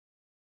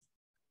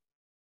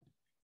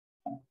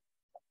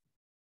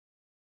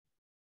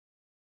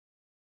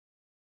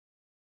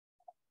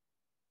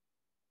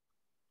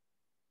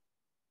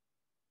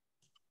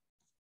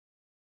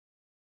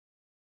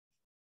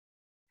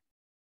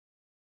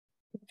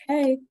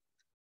Okay.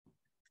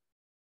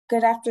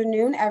 Good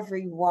afternoon,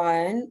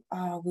 everyone.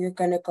 We're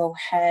going to go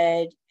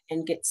ahead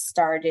and get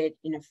started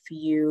in a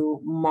few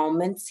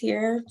moments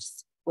here.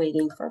 Just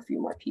waiting for a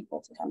few more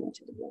people to come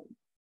into the room.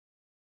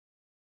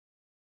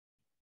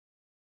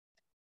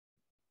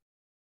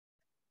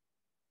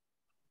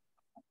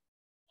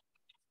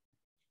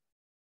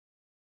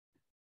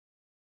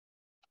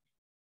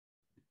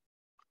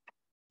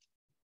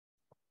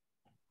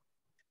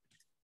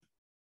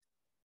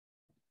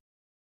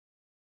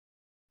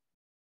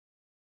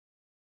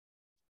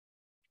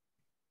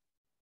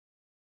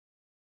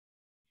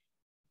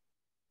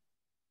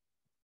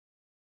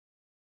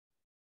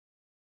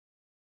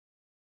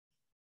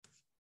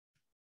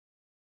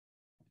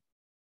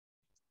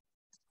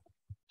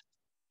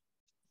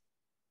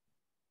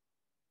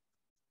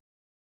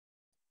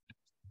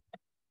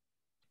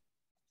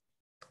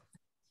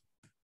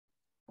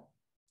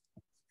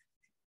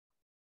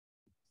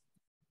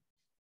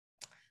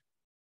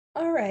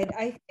 All right,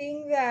 I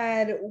think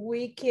that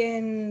we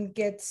can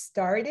get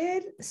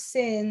started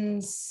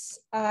since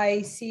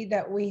I see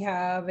that we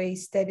have a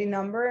steady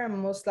number and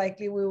most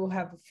likely we will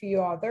have a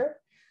few other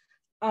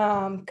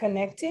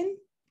connecting.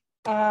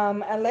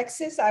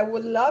 Alexis, I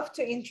would love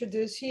to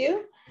introduce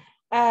you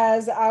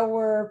as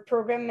our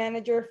program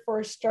manager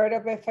for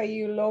Startup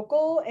FIU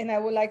Local, and I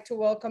would like to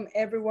welcome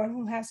everyone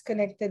who has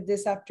connected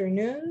this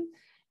afternoon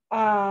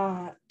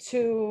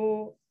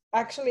to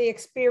actually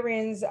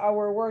experience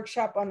our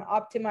workshop on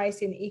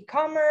optimizing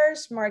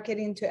e-commerce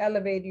marketing to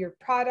elevate your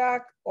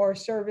product or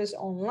service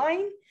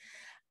online.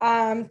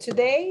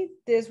 Today,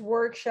 this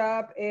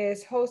workshop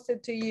is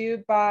hosted to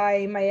you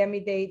by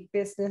Miami-Dade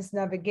Business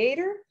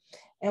Navigator.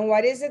 And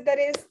what is it that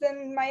is the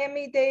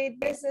Miami-Dade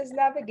Business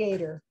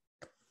Navigator?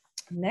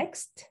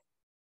 Next.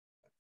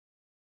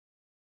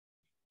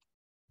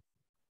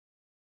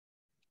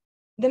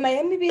 The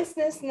Miami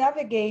Business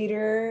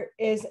Navigator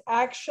is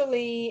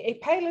actually a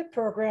pilot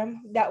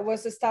program that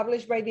was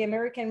established by the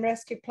American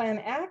Rescue Plan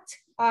Act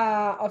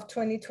of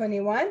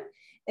 2021.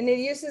 And it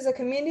uses a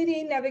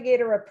community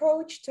navigator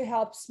approach to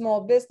help small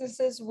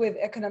businesses with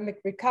economic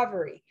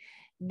recovery.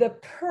 The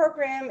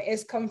program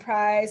is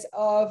comprised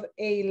of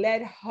a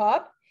lead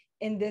hub.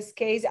 In this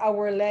case,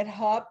 our lead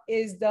hub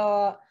is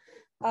the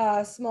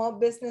Small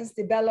Business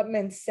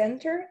Development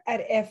Center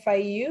at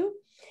FIU,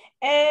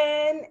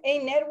 and a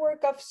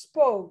network of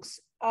spokes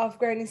of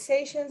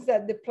organizations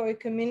that deploy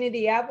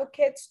community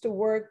advocates to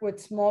work with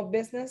small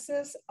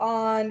businesses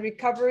on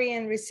recovery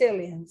and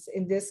resilience.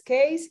 In this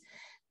case,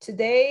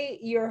 today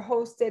you're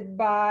hosted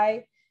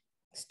by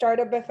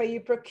Startup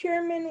FIU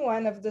Procurement,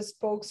 one of the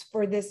spokes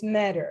for this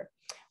matter.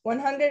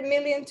 100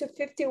 million to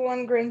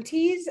 51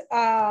 grantees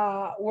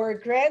were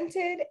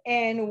granted,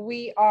 and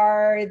we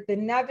are the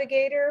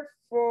navigator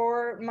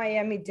for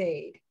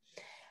Miami-Dade.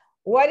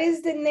 What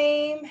is the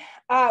name?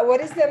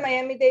 What is the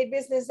Miami-Dade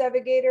Business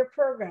Navigator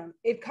Program?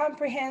 It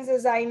comprehends,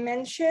 as I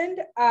mentioned,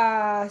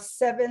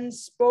 7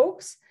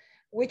 spokes,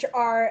 which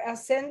are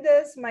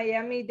Ascendas,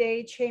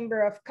 Miami-Dade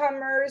Chamber of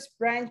Commerce,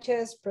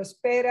 Branches,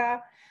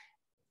 Prospera,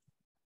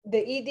 the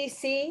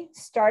EDC,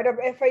 Startup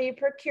FIU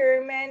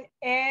Procurement,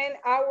 and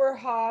our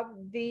hub,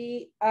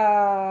 the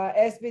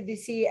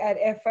SBDC at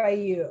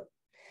FIU.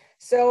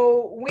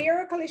 So we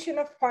are a coalition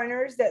of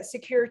partners that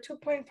secure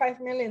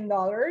 $2.5 million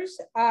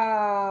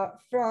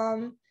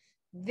from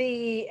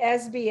the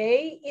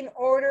SBA in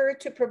order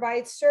to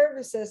provide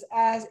services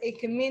as a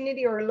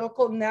community or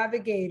local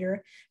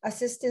navigator,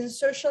 assisting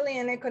socially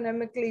and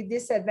economically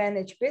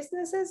disadvantaged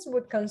businesses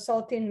with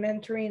consulting,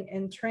 mentoring,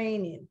 and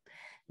training.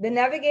 The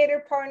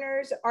navigator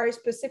partners are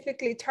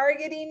specifically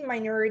targeting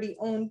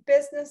minority-owned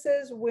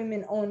businesses,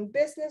 women-owned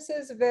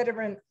businesses,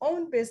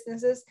 veteran-owned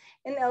businesses,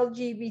 and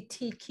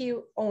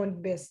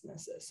LGBTQ-owned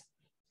businesses.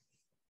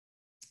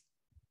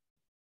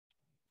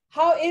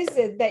 How is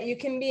it that you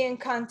can be in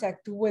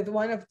contact with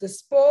one of the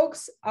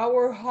spokes,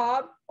 our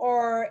hub,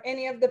 or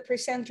any of the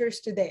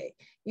presenters today?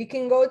 You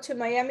can go to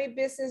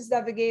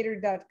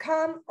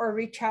miamibusinessnavigator.com or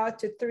reach out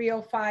to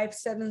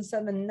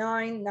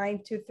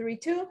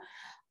 305-779-9232.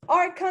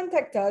 Or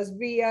contact us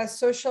via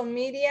social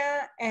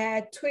media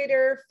at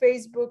Twitter,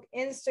 Facebook,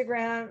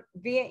 Instagram,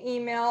 via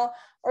email,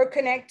 or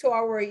connect to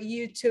our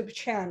YouTube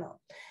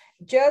channel.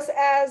 Just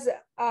as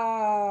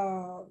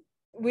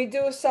we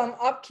do some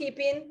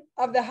upkeeping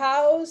of the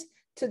house,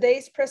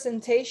 today's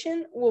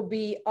presentation will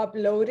be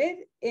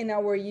uploaded in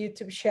our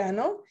YouTube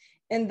channel,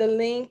 and the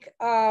link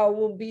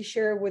will be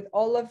shared with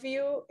all of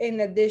you. In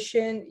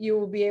addition, you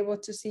will be able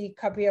to see a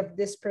copy of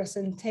this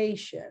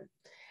presentation.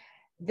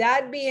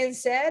 That being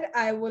said,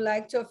 I would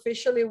like to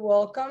officially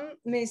welcome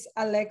Ms.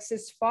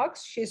 Alexis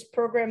Fox. She's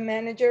program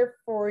manager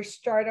for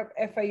Startup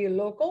FIU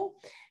Local,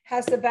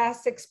 has a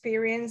vast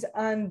experience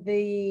on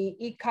the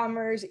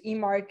e-commerce,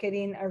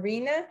 e-marketing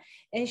arena,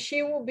 and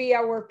she will be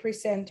our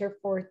presenter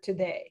for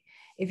today.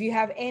 If you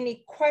have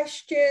any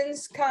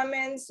questions,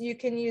 comments, you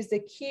can use the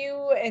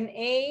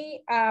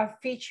Q&A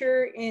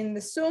feature in the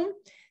Zoom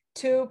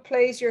to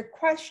place your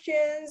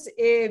questions.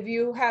 If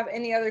you have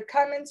any other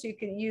comments, you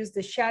can use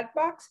the chat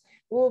box.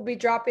 We'll be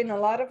dropping a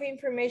lot of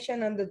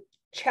information on the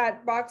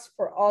chat box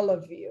for all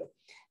of you.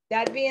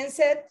 That being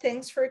said,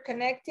 thanks for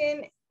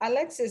connecting.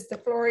 Alexis, the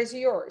floor is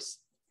yours.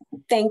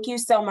 Thank you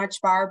so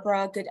much,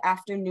 Barbara. Good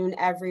afternoon,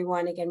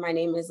 everyone. Again, my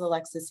name is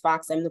Alexis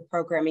Fox. I'm the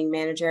programming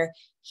manager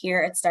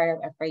here at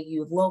Startup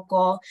FIU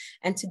Local.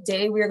 And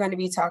today we're going to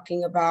be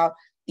talking about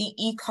the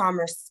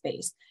e-commerce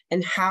space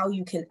and how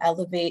you can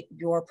elevate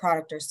your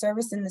product or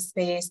service in the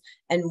space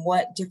and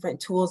what different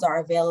tools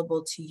are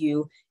available to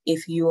you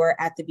if you are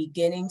at the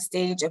beginning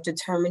stage of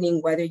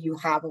determining whether you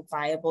have a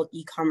viable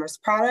e-commerce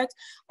product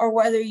or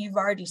whether you've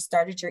already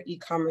started your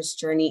e-commerce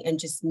journey and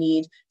just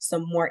need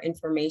some more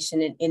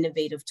information and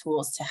innovative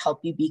tools to help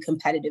you be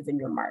competitive in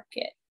your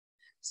market.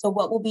 So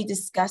what we'll be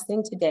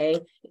discussing today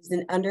is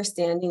an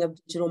understanding of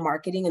digital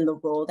marketing and the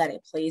role that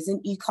it plays in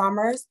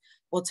e-commerce.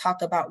 We'll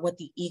talk about what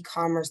the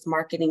e-commerce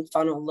marketing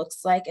funnel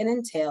looks like and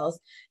entails,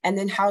 and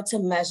then how to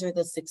measure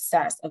the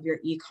success of your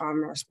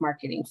e-commerce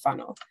marketing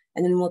funnel.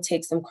 And then we'll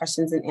take some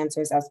questions and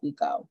answers as we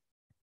go.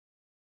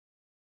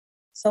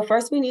 So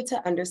first, we need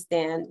to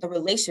understand the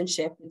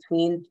relationship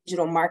between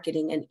digital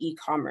marketing and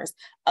e-commerce.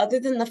 Other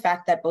than the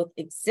fact that both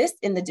exist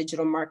in the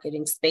digital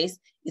marketing space,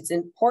 it's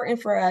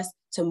important for us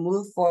to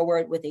move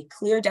forward with a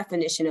clear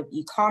definition of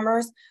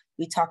e-commerce.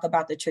 We talk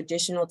about the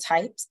traditional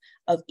types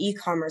of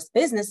e-commerce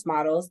business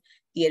models,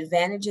 the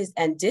advantages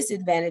and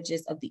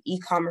disadvantages of the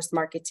e-commerce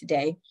market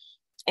today,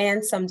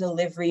 and some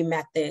delivery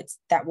methods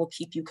that will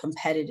keep you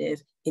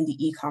competitive in the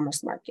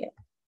e-commerce market.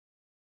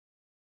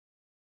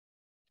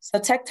 So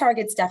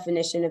TechTarget's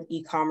definition of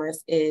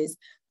e-commerce is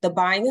the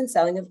buying and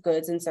selling of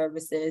goods and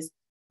services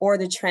or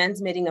the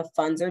transmitting of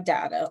funds or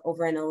data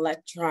over an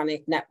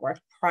electronic network,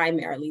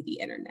 primarily the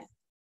internet.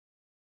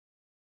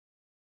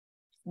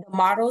 The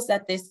models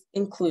that this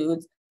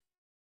includes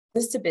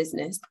business to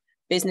business,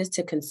 business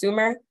to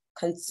consumer,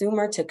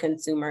 consumer to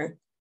consumer,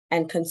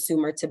 and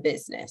consumer to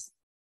business.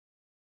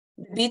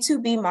 The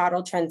B2B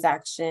model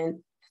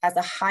transaction has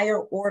a higher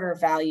order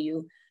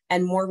value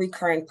and more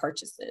recurring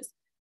purchases.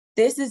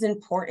 This is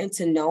important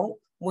to note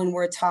when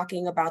we're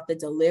talking about the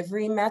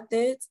delivery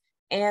methods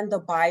and the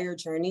buyer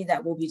journey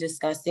that we'll be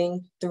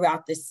discussing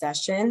throughout this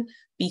session,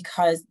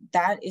 because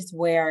that is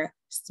where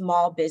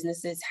small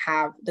businesses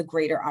have the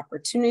greater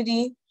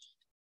opportunity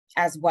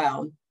as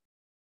well.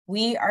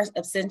 We are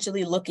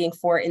essentially looking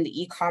for, in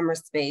the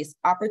e-commerce space,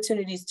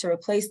 opportunities to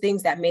replace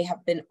things that may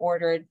have been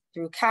ordered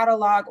through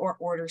catalog or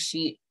order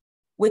sheet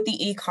with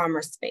the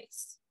e-commerce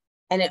space.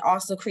 And it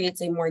also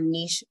creates a more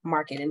niche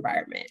market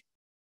environment.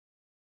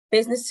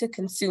 Business to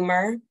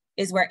consumer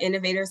is where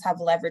innovators have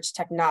leveraged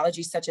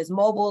technology such as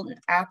mobile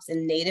apps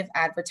and native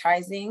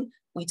advertising.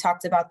 We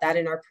talked about that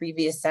in our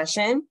previous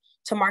session,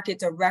 to market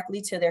directly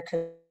to their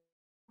consumers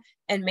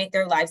and make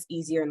their lives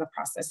easier in the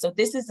process. So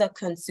this is a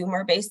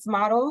consumer-based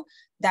model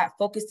that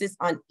focuses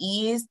on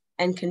ease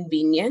and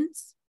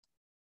convenience.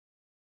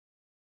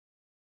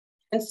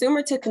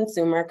 Consumer to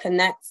consumer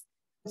connects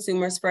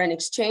consumers for an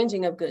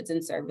exchanging of goods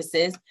and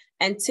services,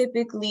 and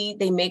typically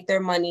they make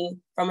their money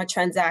from a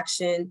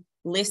transaction,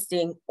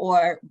 listing,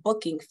 or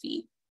booking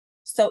fee.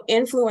 So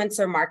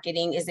influencer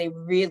marketing is a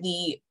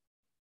really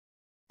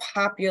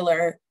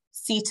popular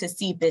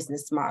C2C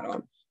business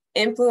model.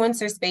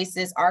 Influencer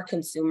spaces are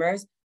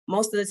consumers.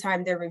 Most of the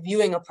time they're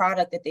reviewing a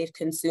product that they've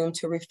consumed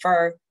to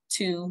refer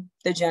to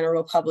the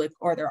general public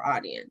or their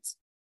audience.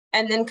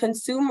 And then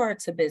consumer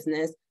to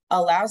business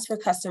allows for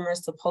customers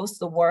to post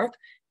the work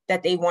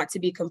that they want to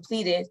be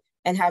completed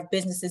and have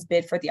businesses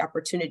bid for the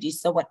opportunity.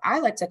 So what I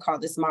like to call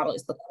this model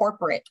is the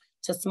corporate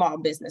to small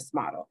business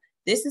model.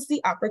 This is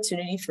the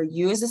opportunity for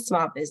you as a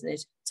small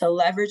business to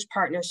leverage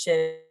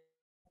partnership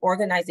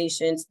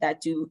organizations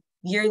that do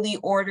yearly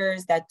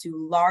orders, that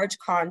do large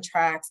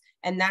contracts,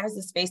 and that is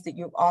a space that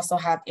you also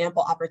have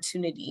ample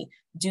opportunity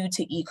due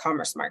to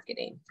e-commerce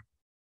marketing.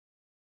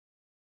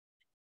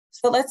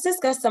 So let's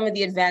discuss some of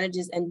the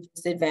advantages and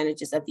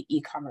disadvantages of the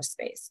e-commerce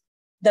space.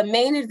 The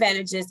main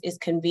advantages is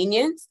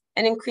convenience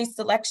and increased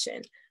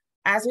selection.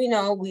 As we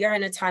know, we are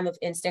in a time of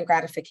instant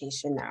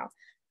gratification now.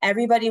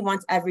 Everybody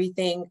wants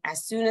everything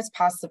as soon as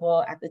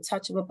possible, at the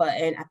touch of a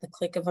button, at the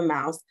click of a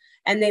mouse,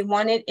 and they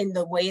want it in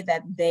the way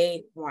that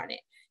they want it.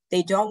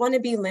 They don't want to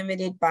be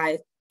limited by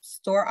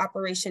store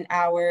operation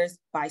hours,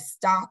 by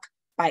stock,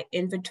 by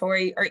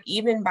inventory, or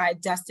even by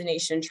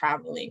destination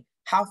traveling.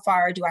 How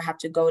far do I have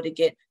to go to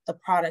get the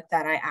product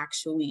that I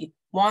actually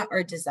want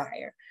or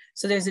desire?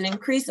 So there's an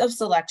increase of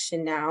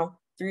selection now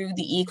through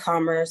the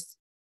e-commerce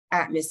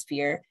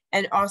atmosphere,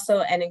 and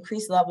also an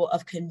increased level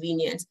of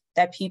convenience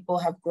that people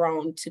have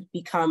grown to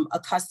become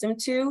accustomed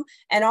to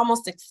and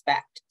almost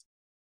expect.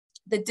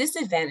 The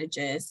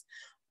disadvantages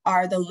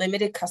are the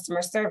limited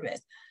customer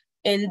service.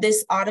 In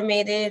this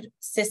automated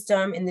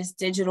system, in this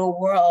digital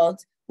world,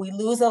 we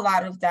lose a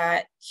lot of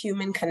that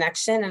human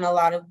connection and a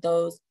lot of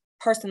those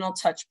personal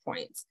touch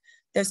points.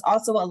 There's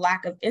also a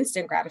lack of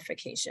instant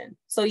gratification.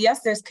 So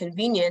yes, there's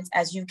convenience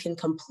as you can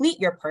complete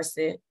your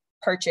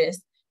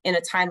purchase in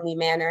a timely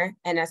manner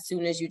and as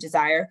soon as you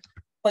desire,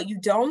 but you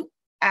don't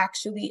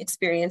actually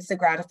experience the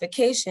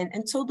gratification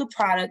until the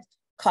product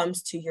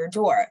comes to your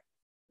door.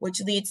 which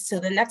leads to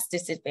the next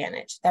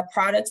disadvantage, that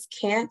products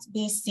can't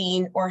be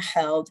seen or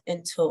held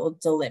until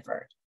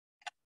delivered.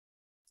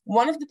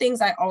 One of the things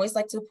I always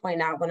like to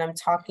point out when I'm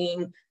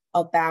talking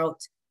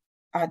about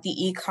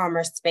the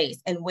e-commerce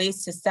space and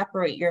ways to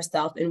separate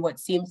yourself in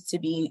what seems to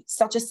be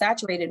such a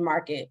saturated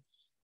market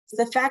is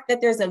the fact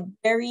that there's a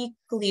very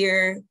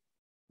clear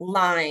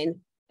line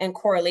and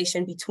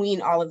correlation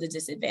between all of the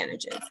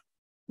disadvantages.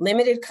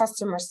 Limited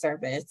customer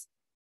service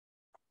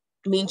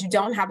means you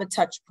don't have a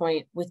touch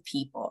point with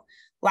people.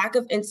 Lack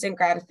of instant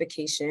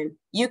gratification,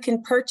 you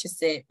can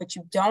purchase it, but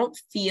you don't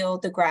feel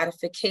the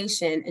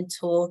gratification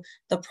until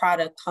the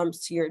product comes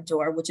to your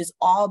door, which is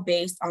all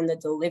based on the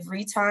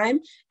delivery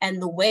time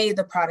and the way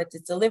the product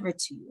is delivered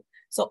to you.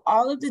 So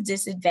all of the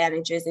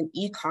disadvantages in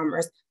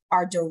e-commerce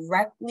are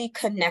directly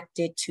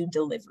connected to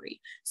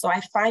delivery. So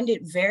I find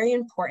it very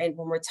important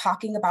when we're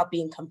talking about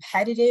being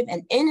competitive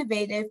and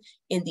innovative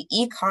in the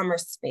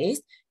e-commerce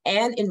space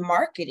and in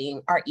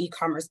marketing our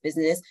e-commerce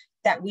business,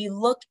 that we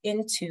look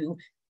into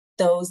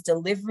those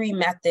delivery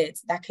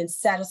methods that can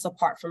set us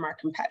apart from our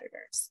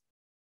competitors.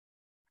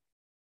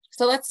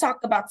 So let's talk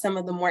about some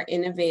of the more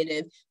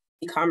innovative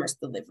e-commerce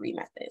delivery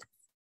methods.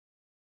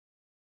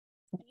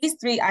 These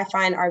three I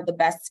find are the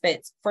best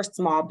fits for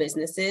small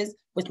businesses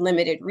with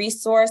limited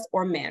resource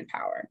or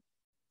manpower: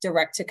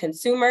 direct to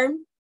consumer,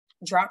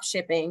 drop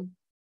shipping,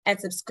 and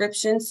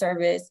subscription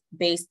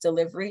service-based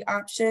delivery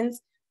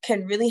options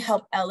can really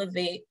help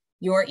elevate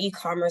your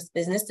e-commerce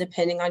business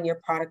depending on your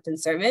product and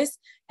service.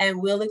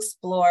 And we'll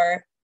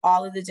explore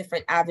all of the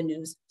different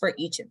avenues for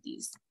each of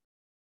these.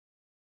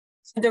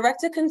 So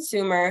direct to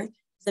consumer,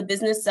 the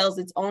business sells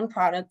its own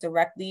product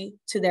directly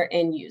to their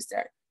end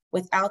user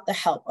without the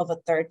help of a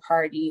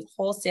third-party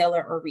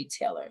wholesaler or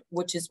retailer,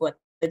 which is what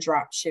the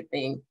drop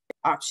shipping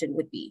option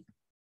would be.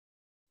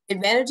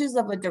 Advantages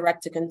of a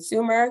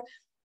direct-to-consumer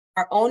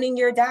are owning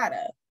your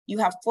data. You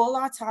have full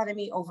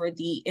autonomy over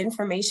the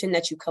information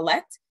that you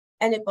collect,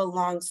 and it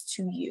belongs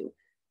to you,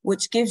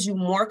 which gives you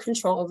more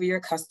control over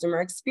your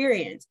customer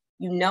experience.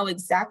 You know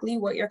exactly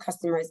what your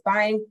customer is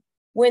buying,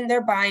 when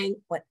they're buying,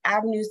 what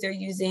avenues they're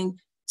using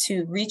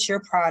to reach your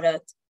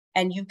product,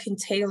 and you can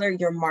tailor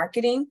your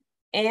marketing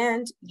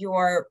and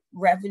your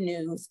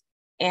revenues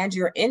and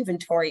your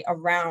inventory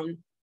around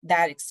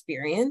that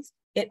experience.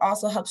 It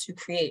also helps you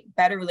create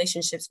better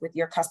relationships with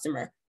your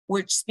customer,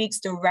 which speaks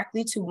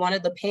directly to one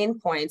of the pain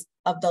points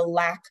of the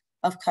lack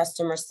of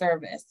customer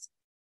service.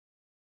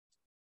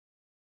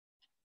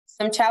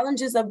 Some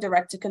challenges of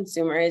direct to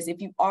consumer is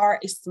if you are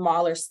a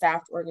smaller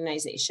staffed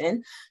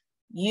organization,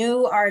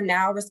 you are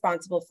now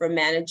responsible for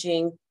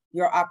managing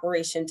your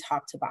operation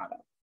top to bottom.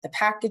 The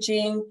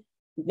packaging,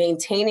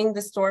 maintaining the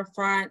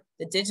storefront,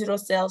 the digital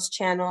sales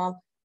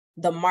channel,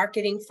 the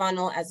marketing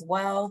funnel as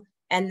well,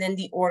 and then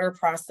the order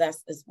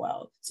process as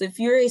well. So if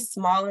you're a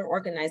smaller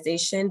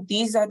organization,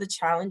 these are the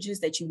challenges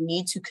that you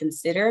need to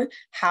consider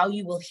how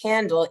you will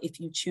handle if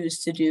you choose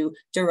to do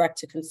direct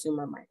to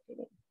consumer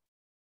marketing.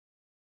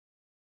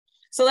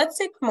 So let's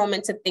take a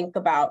moment to think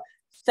about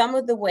some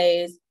of the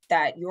ways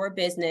that your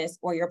business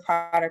or your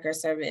product or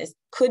service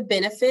could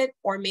benefit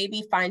or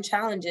maybe find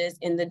challenges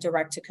in the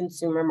direct to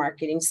consumer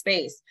marketing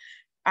space.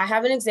 I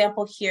have an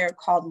example here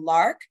called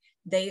Lark.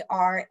 They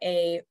are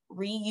a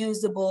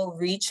reusable,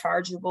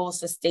 rechargeable,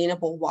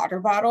 sustainable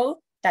water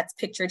bottle that's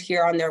pictured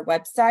here on their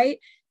website.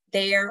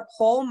 Their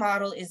whole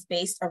model is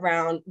based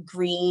around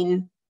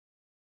green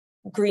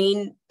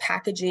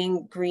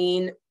packaging,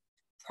 green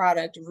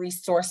product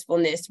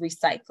resourcefulness,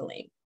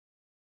 recycling.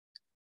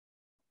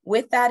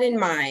 With that in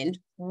mind,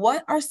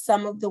 what are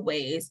some of the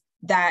ways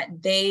that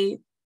they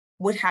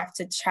would have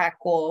to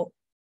tackle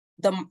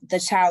the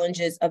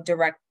challenges of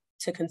direct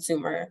to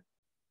consumer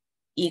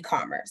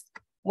e-commerce?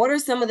 What are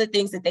some of the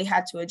things that they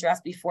had to address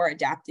before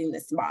adapting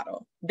this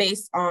model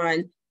based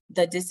on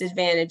the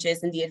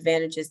disadvantages and the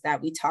advantages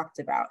that we talked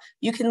about?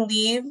 You can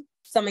leave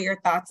some of your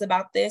thoughts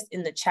about this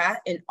in the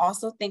chat and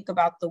also think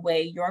about the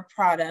way your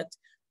product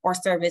or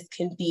service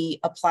can be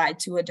applied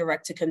to a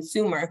direct to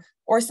consumer,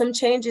 or some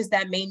changes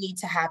that may need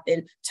to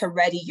happen to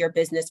ready your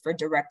business for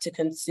direct to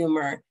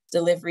consumer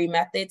delivery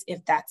methods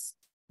if that's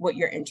what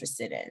you're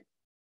interested in.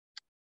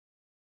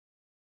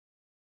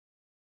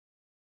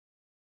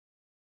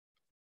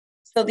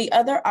 So the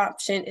other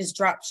option is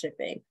drop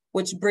shipping,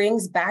 which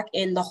brings back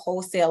in the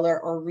wholesaler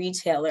or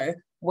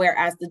retailer,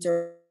 whereas the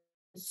direct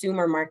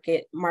consumer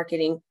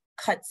marketing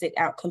cuts it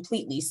out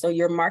completely. So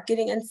you're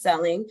marketing and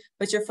selling,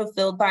 but you're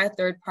fulfilled by a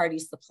third-party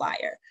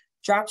supplier.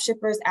 Drop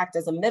shippers act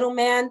as a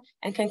middleman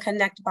and can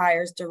connect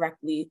buyers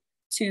directly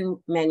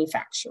to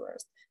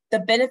manufacturers. The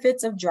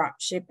benefits of drop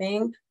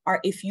shipping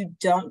are if you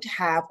don't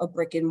have a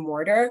brick and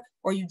mortar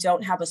or you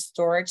don't have a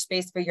storage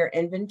space for your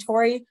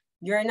inventory,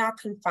 you're not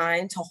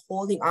confined to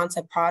holding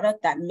onto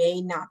product that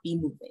may not be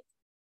moving.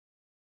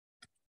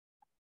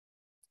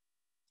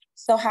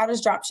 So how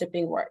does drop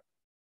shipping work?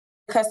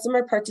 The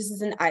customer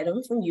purchases an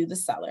item from you, the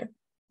seller.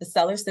 The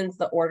seller sends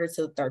the order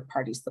to the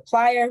third-party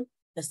supplier.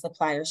 The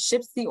supplier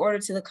ships the order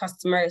to the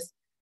customers.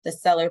 The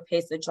seller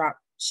pays the drop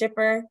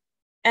shipper,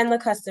 and the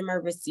customer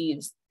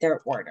receives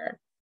their order.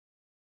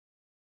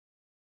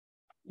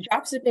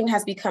 Dropshipping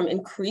has become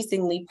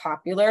increasingly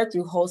popular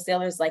through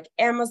wholesalers like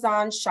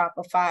Amazon,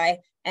 Shopify,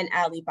 and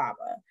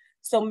Alibaba.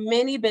 So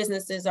many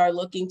businesses are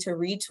looking to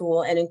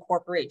retool and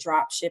incorporate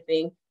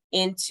dropshipping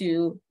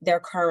into their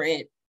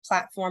current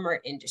platform or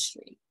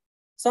industry.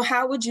 So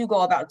how would you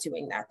go about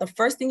doing that? The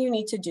first thing you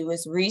need to do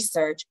is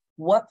research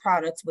what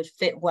products would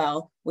fit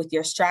well with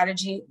your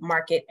strategy,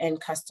 market, and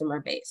customer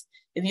base.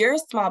 If you're a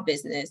small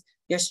business,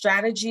 your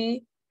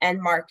strategy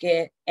and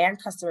market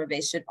and customer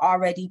base should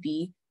already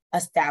be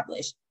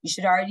established. You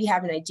should already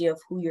have an idea of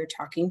who you're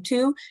talking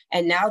to.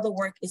 And now the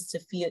work is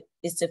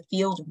to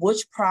field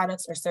which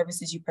products or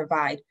services you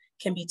provide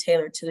can be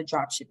tailored to the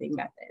dropshipping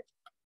method.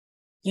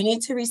 You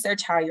need to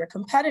research how your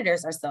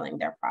competitors are selling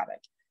their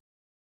product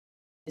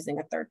using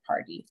a third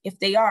party. If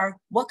they are,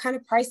 what kind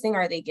of pricing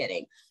are they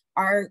getting?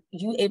 Are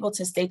you able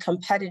to stay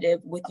competitive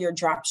with your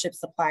dropship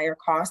supplier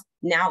cost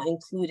now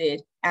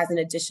included as an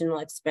additional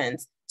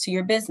expense to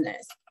your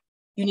business?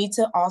 You need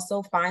to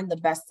also find the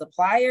best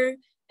supplier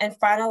and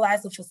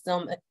finalize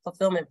the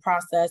fulfillment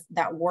process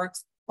that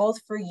works both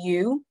for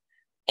you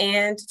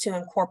and to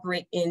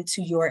incorporate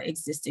into your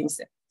existing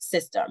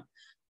system.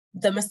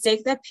 The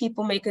mistake that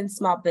people make in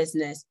small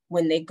business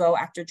when they go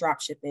after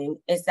dropshipping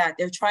is that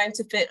they're trying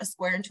to fit a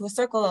square into a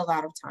circle a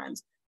lot of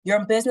times.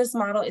 Your business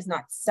model is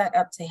not set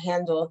up to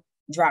handle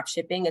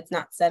dropshipping. It's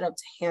not set up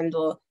to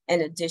handle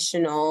an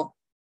additional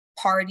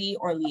party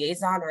or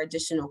liaison or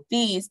additional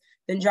fees.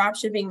 Then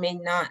dropshipping may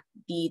not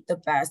be the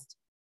best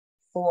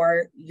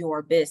for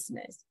your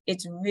business.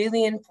 It's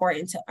really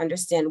important to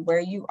understand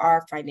where you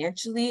are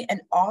financially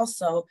and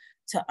also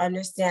to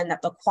understand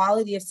that the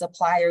quality of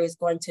supplier is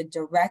going to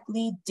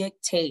directly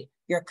dictate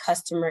your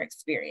customer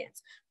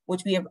experience,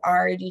 which we have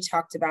already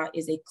talked about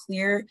is a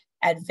clear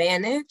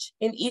advantage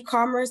in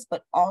e-commerce,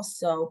 but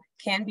also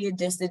can be a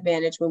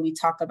disadvantage when we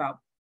talk about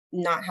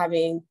not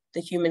having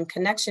the human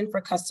connection for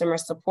customer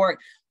support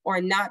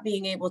or not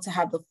being able to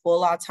have the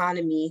full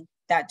autonomy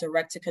that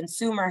direct to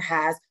consumer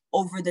has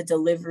over the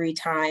delivery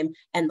time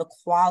and the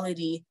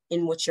quality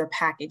in which your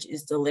package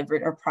is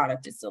delivered or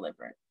product is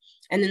delivered.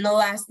 And then the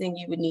last thing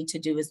you would need to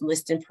do is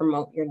list and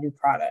promote your new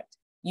product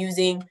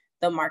using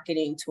the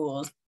marketing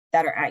tools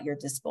that are at your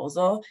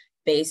disposal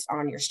based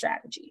on your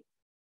strategy.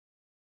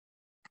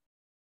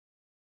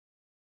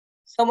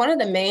 So one of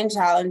the main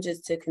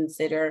challenges to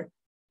consider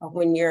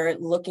when you're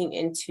looking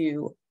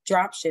into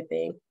drop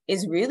shipping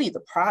is really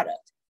the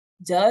product.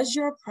 Does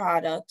your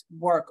product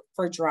work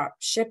for drop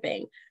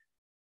shipping?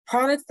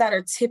 Products that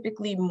are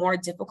typically more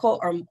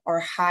difficult or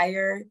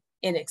higher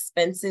in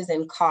expenses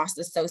and costs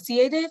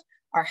associated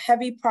are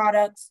heavy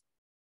products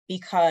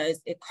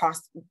because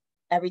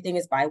everything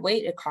is by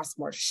weight, it costs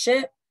more to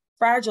ship.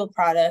 Fragile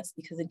products,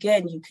 because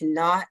again, you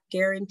cannot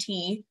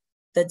guarantee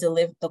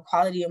the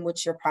quality in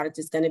which your product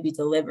is going to be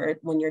delivered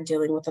when you're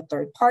dealing with a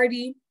third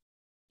party.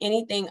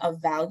 Anything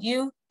of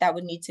value that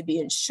would need to be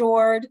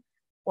insured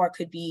or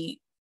could be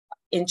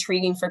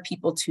intriguing for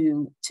people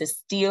to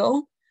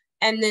steal.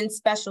 And then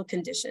special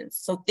conditions.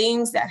 So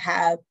things that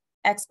have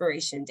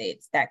expiration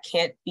dates that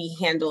can't be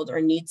handled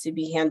or need to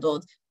be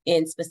handled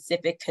in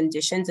specific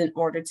conditions in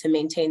order to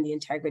maintain the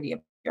integrity of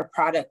your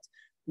product.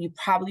 You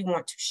probably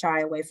want to shy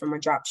away from a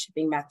drop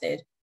shipping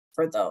method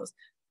for those.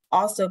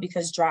 Also,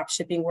 because drop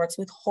shipping works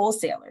with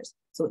wholesalers.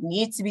 So it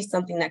needs to be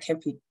something that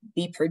can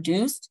be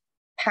produced,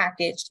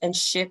 packaged, and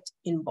shipped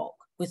in bulk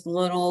with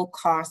little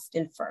cost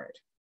inferred.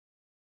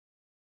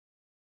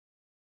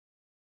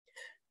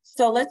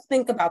 So let's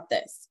think about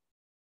this.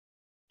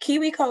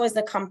 KiwiCo is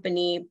a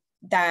company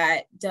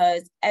that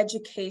does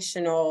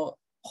educational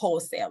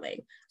wholesaling.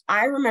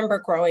 I remember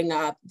growing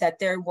up that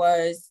there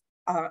was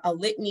a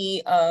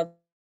litany of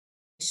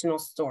educational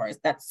stores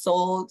that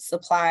sold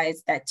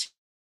supplies that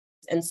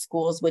and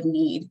schools would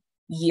need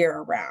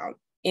year-round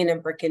in a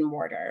brick and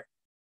mortar.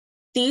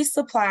 These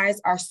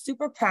supplies are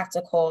super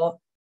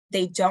practical.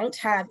 They don't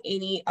have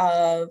any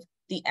of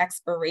the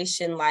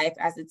expiration life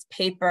as it's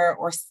paper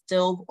or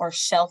still or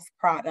shelf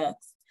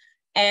products.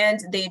 And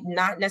they're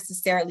not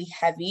necessarily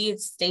heavy,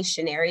 it's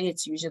stationary,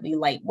 it's usually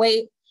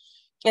lightweight.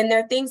 And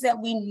they're things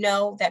that we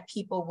know that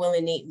people will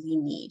innately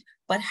need.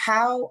 But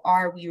how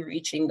are we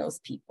reaching those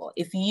people?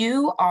 If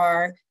you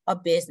are a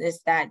business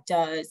that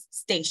does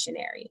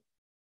stationery,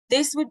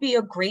 this would be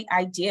a great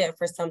idea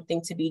for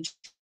something to be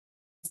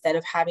instead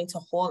of having to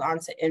hold on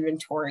to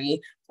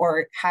inventory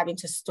or having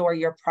to store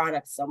your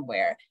product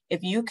somewhere.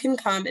 If you can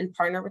come and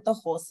partner with a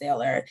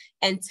wholesaler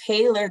and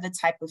tailor the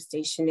type of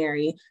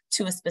stationery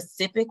to a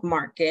specific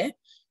market,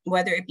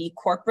 whether it be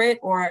corporate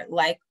or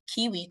like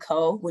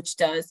KiwiCo, which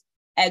does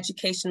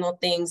educational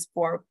things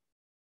for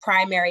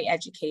primary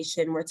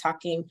education, we're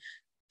talking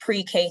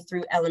pre-K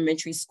through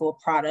elementary school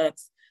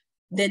products,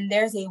 then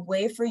there's a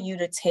way for you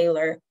to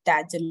tailor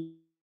that demand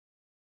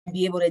and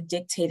be able to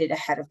dictate it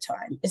ahead of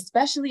time,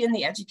 especially in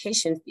the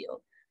education field.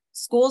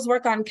 Schools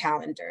work on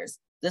calendars.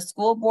 The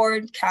school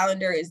board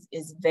calendar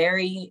is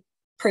very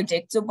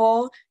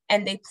predictable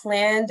and they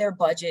plan their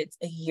budgets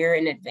a year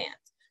in advance.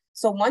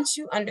 So once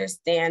you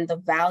understand the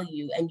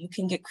value and you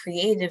can get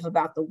creative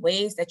about the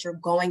ways that you're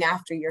going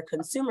after your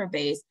consumer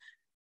base,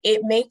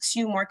 it makes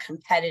you more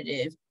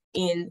competitive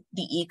in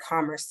the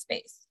e-commerce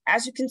space.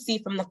 As you can see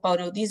from the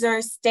photo, these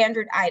are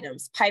standard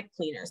items: pipe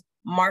cleaners,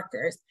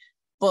 markers,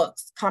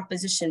 books,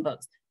 composition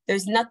books.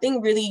 There's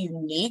nothing really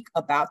unique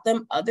about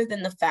them other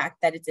than the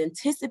fact that it's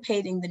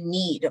anticipating the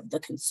need of the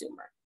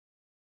consumer.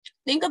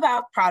 Think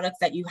about products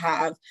that you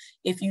have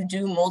if you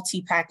do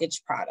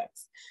multi-packaged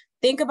products.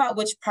 Think about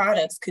which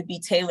products could be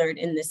tailored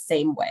in the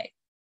same way.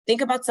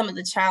 Think about some of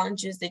the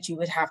challenges that you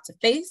would have to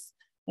face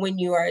when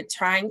you are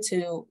trying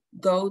to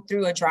go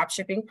through a drop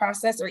shipping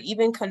process or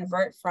even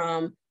convert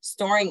from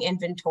storing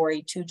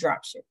inventory to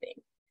drop shipping.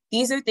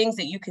 These are things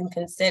that you can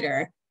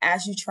consider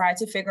as you try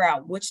to figure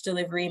out which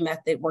delivery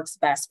method works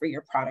best for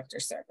your product or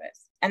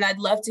service. And I'd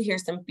love to hear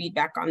some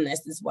feedback on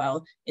this as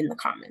well in the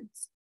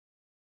comments.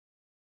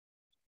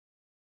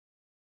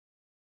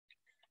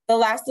 The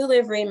last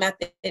delivery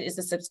method is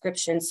a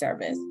subscription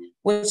service,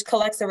 which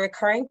collects a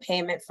recurring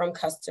payment from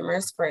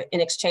customers in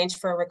exchange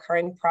for a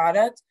recurring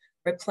product,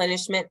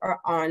 replenishment,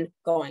 or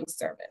ongoing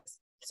service.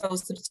 So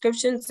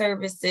subscription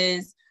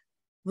services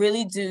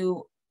really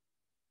do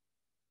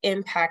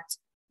impact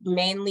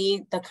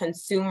mainly the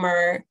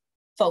consumer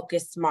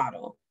focused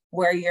model,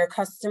 where your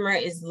customer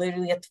is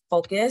literally at the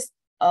focus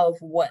of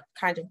what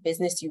kind of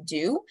business you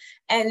do.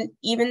 And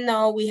even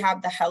though we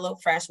have the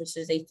HelloFresh, which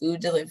is a food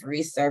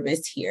delivery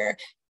service here,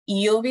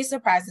 you'll be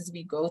surprised as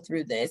we go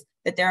through this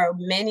that there are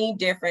many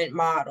different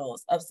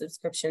models of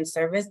subscription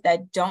service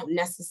that don't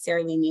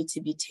necessarily need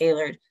to be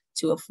tailored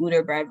to a food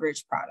or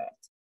beverage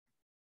product.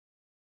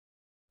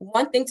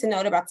 One thing to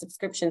note about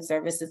subscription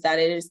service is that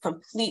it is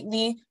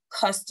completely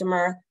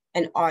customer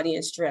and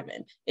audience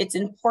driven. It's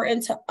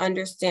important to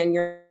understand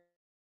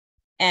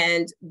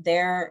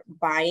their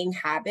buying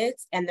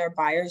habits and their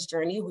buyer's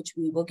journey, which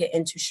we will get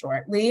into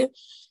shortly,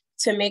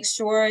 to make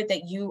sure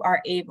that you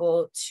are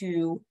able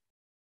to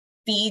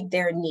feed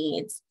their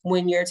needs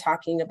when you're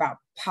talking about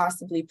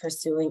possibly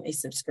pursuing a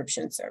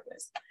subscription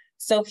service.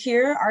 So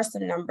here are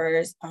some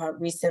numbers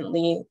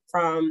recently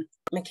from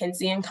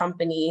McKinsey &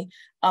 Company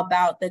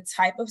about the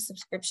type of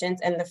subscriptions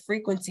and the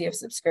frequency of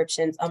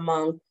subscriptions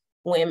among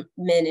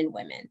men and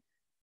women.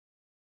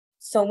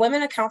 So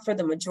women account for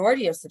the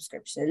majority of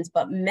subscriptions,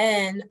 but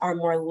men are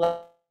more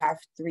likely to have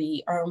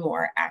 3 or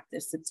more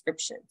active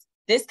subscriptions.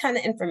 This kind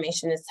of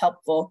information is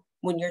helpful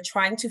when you're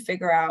trying to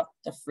figure out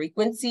the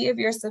frequency of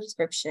your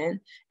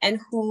subscription and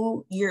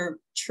who your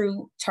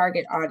true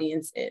target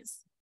audience is.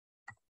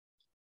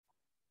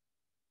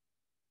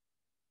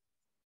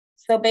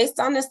 So based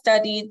on the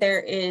study,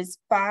 there is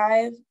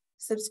 5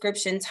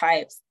 subscription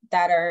types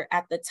that are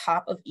at the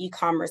top of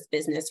e-commerce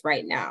business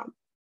right now.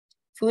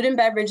 Food and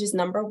beverage is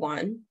number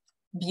 1.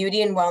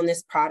 Beauty and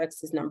wellness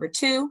products is number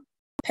 2.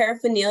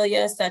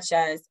 Paraphernalia such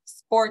as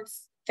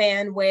sports,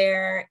 fan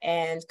wear,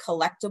 and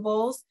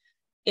collectibles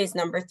is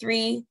number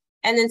 3.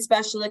 And then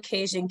special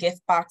occasion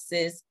gift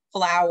boxes,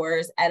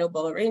 flowers,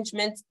 edible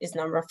arrangements is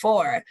number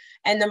 4.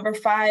 And number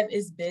 5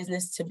 is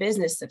business to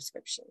business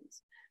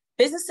subscriptions.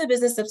 Business to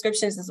business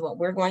subscriptions is what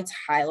we're going to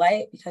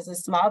highlight because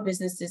as small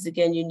businesses,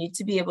 again, you need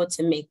to be able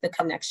to make the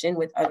connection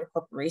with other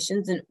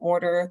corporations in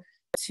order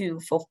to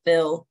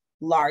fulfill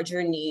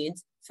larger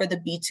needs for the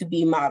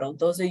B2B model.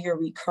 Those are your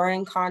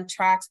recurring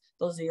contracts,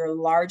 those are your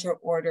larger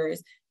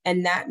orders,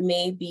 and that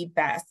may be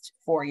best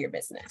for your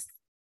business.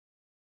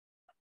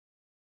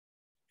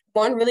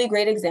 One really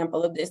great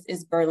example of this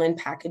is Berlin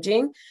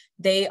Packaging.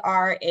 They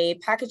are a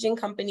packaging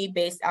company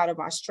based out of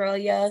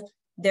Australia.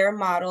 Their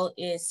model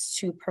is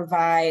to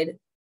provide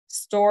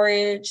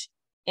storage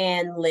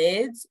and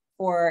lids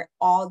for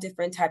all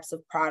different types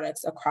of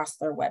products across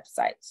their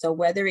website. So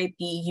whether it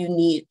be you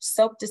need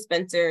soap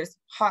dispensers,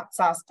 hot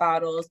sauce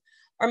bottles,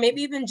 or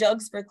maybe even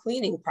jugs for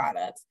cleaning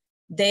products,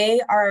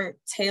 they are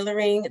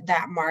tailoring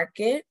that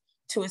market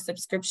to a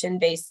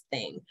subscription-based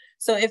thing.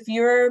 So if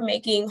you're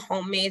making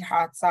homemade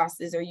hot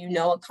sauces or you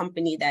know a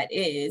company that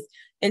is,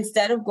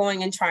 instead of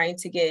going and trying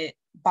to get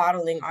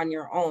bottling on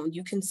your own,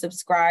 you can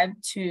subscribe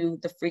to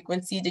the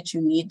frequency that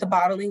you need the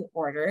bottling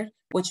ordered,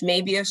 which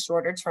may be a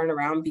shorter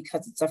turnaround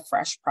because it's a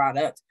fresh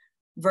product,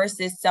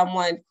 versus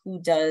someone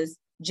who does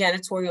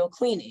janitorial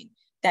cleaning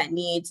that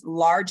needs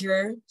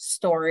larger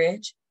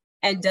storage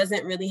and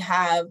doesn't really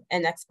have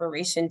an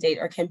expiration date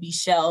or can be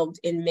shelved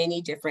in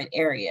many different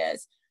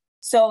areas.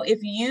 So if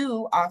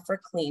you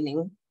offer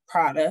cleaning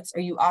products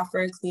or you offer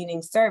a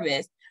cleaning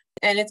service,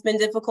 and it's been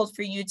difficult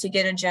for you to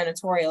get a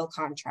janitorial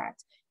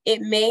contract,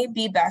 it may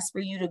be best for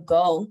you to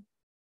go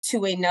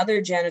to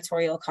another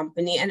janitorial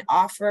company and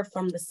offer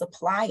from the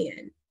supply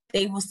end.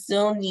 They will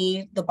still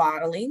need the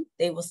bottling,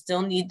 they will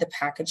still need the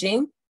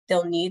packaging,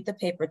 they'll need the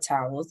paper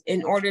towels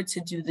in order to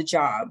do the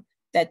job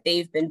that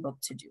they've been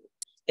booked to do.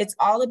 It's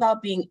all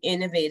about being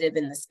innovative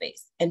in the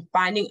space and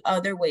finding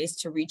other ways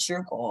to reach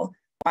your goal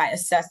by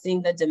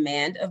assessing the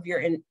demand of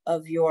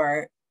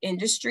your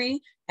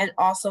industry and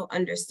also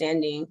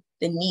understanding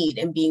the need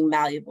and being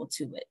malleable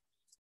to it.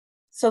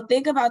 So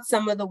think about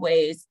some of the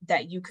ways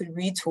that you could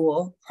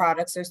retool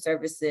products or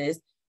services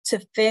to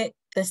fit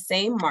the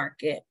same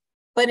market,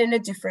 but in a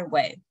different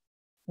way.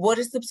 Would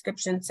a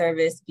subscription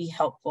service be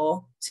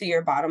helpful to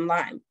your bottom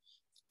line?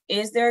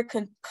 Is there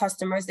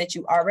customers that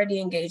you already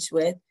engaged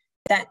with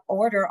that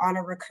order on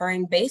a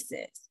recurring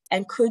basis?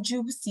 And could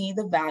you see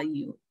the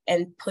value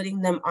in putting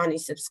them on a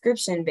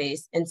subscription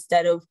base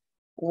instead of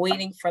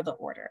waiting for the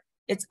order?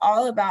 It's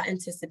all about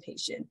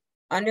anticipation,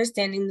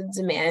 understanding the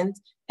demand,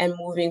 and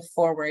moving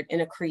forward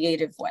in a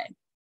creative way.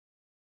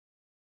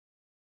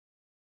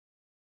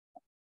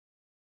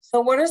 So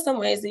what are some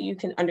ways that you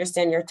can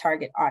understand your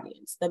target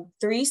audience? The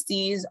 3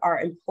 C's are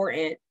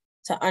important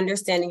to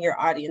understanding your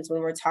audience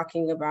when we're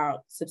talking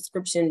about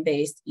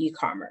subscription-based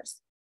e-commerce.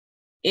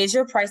 Is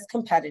your price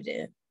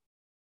competitive?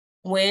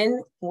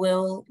 When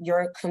will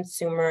your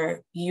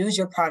consumer use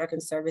your product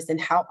and service,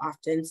 and how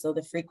often? So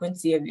the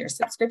frequency of your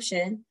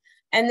subscription,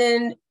 and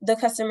then the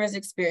customer's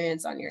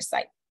experience on your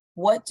site.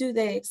 What do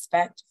they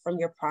expect from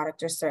your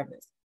product or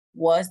service?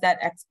 Was that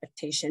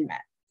expectation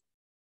met?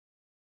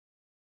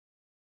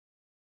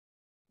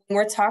 When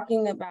we're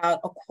talking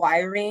about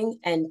acquiring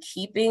and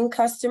keeping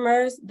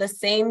customers, the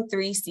same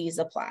 3 C's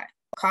apply: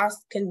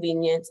 cost,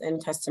 convenience,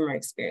 and customer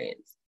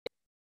experience.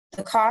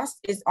 The cost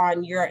is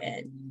on your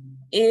end.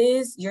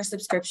 Is your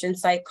subscription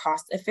site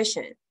cost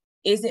efficient?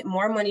 Is it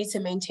more money to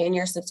maintain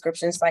your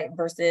subscription site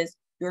versus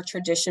your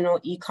traditional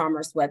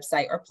e-commerce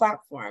website or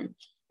platform?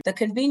 The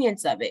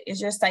convenience of it,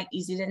 is your site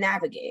easy to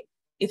navigate?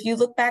 If you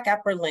look back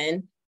at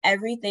Berlin,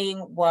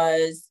 everything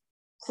was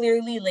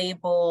clearly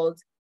labeled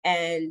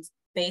and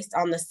based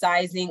on the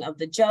sizing of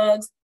the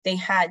jugs. They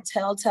had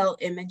telltale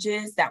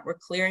images that were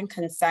clear and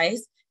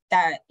concise,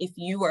 that if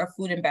you were a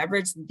food and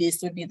beverage,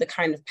 this would be the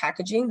kind of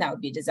packaging that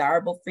would be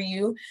desirable for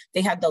you.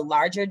 They had the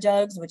larger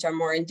jugs, which are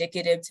more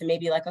indicative to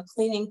maybe like a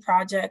cleaning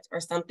project or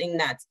something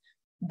that's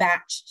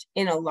batched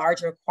in a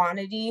larger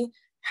quantity.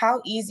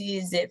 How easy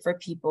is it for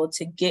people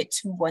to get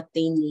to what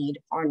they need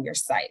on your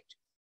site?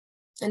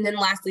 And then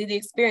lastly, the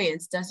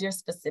experience. Does your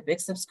specific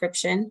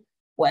subscription,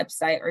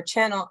 website, or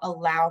channel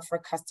allow for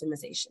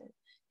customization?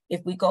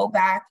 If we go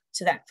back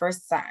to that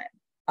first slide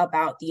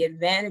about the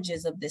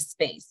advantages of this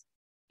space,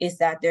 is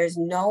that there's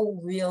no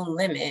real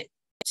limit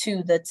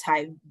to the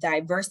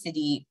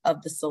diversity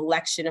of the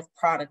selection of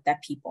product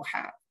that people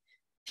have.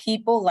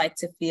 People like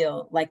to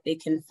feel like they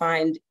can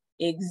find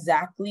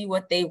exactly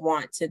what they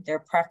want to their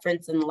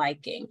preference and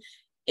liking.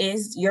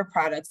 Is your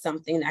product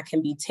something that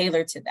can be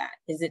tailored to that?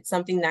 Is it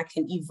something that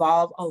can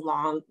evolve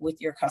along with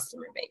your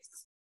customer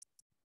base?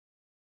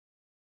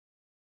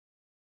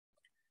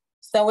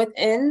 So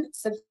within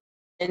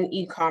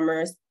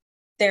e-commerce,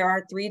 there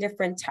are 3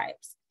 different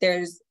types.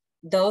 There's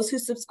those who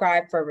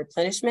subscribe for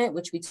replenishment,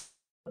 which we talked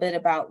a bit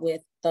about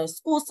with the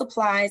school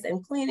supplies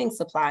and cleaning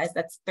supplies.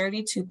 That's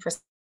 32%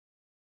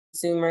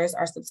 consumers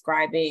are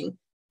subscribing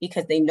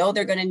because they know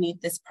they're going to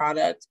need this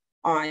product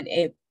on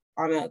a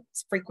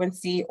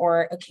frequency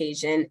or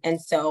occasion,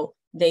 and so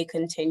they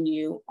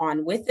continue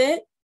on with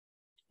it.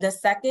 The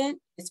second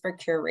is for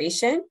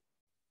curation,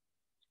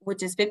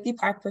 which is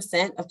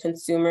 55% of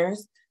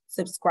consumers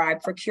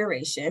subscribe for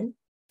curation.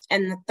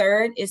 And the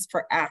third is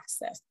for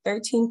access.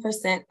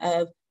 13%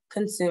 of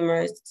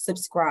consumers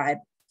subscribe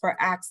for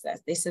access.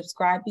 They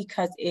subscribe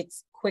because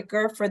it's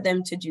quicker for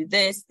them to do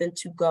this than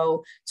to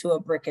go to a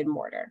brick and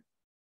mortar.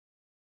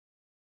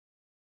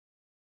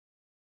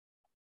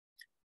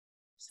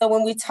 So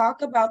when we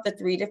talk about the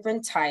 3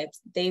 different types,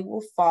 they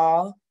will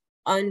fall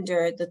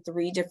under the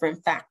 3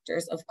 different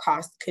factors of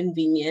cost,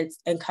 convenience,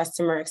 and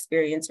customer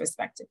experience,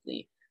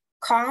 respectively.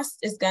 Cost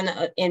is going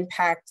to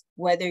impact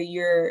whether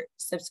your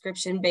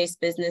subscription-based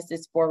business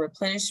is for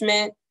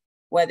replenishment,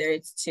 whether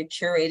it's to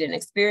curate an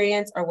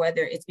experience, or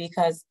whether it's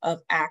because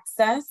of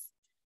access.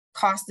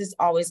 Cost is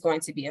always going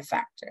to be a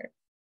factor.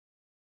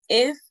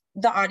 If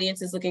the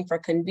audience is looking for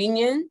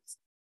convenience,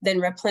 then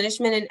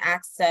replenishment and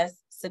access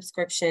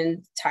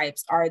subscription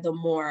types are the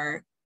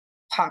more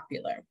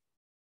popular.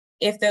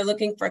 If they're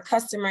looking for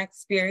customer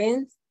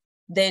experience,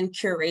 then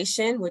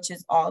curation, which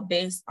is all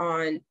based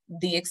on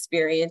the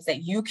experience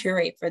that you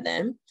curate for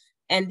them,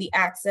 and the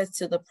access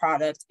to the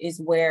product is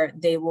where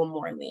they will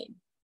more lean.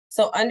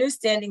 So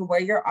understanding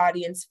where your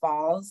audience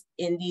falls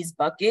in these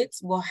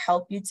buckets will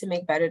help you to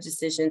make better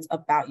decisions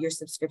about your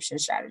subscription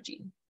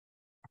strategy.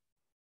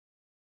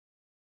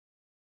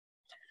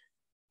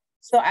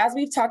 So as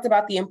we've talked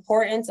about the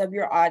importance of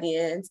your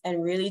audience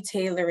and really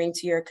tailoring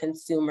to your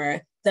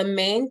consumer, the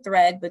main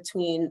thread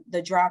between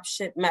the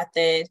dropship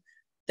method,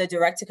 the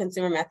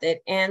direct-to-consumer method,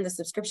 and the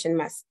subscription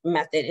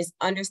method is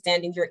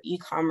understanding your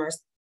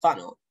e-commerce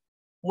funnel.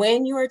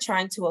 When you are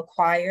trying to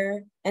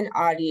acquire an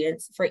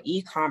audience for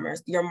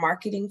e-commerce, your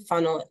marketing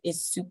funnel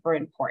is super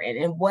important.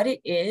 And what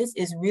it is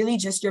really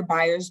just your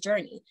buyer's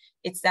journey.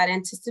 It's that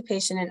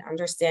anticipation and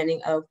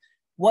understanding of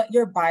what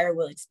your buyer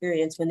will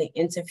experience when they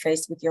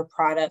interface with your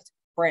product,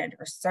 brand,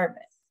 or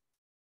service.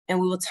 And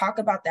we will talk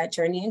about that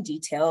journey in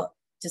detail,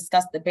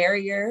 discuss the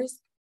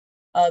barriers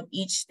of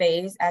each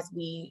phase as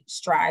we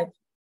strive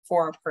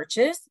for a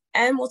purchase,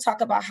 and we'll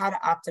talk about how to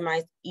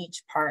optimize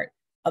each part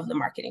of the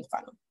marketing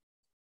funnel.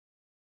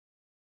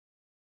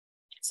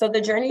 So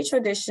the journey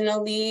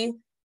traditionally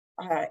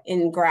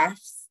in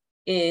graphs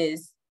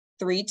is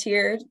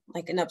 3-tiered,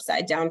 like an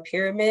upside down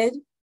pyramid.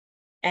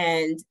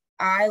 And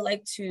I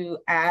like to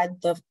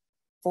add the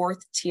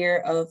fourth tier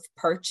of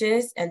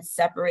purchase and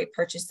separate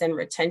purchase and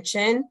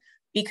retention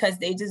because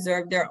they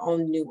deserve their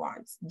own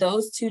nuance.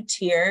 Those two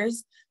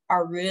tiers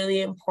are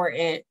really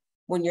important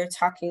when you're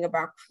talking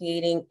about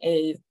creating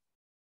a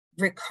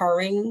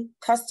recurring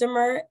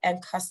customer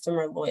and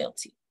customer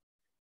loyalty.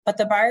 But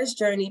the buyer's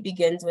journey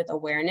begins with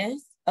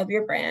awareness of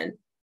your brand,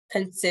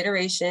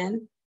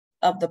 consideration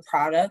of the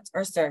product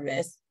or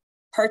service,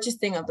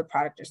 purchasing of the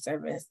product or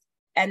service,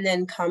 and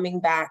then coming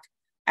back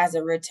as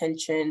a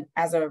retained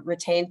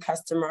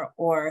customer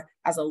or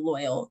as a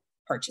loyal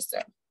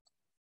purchaser.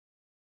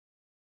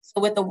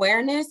 So with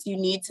awareness, you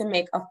need to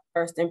make a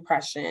first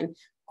impression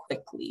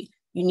quickly.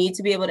 You need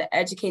to be able to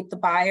educate the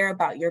buyer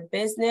about your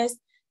business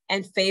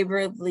and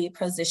favorably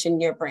position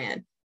your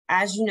brand.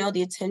 As you know,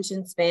 the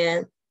attention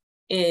span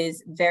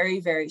is very,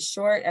 very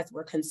short as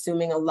we're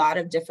consuming a lot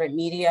of different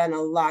media and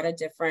a lot of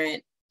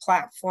different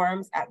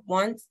platforms at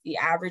once. The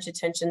average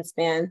attention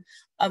span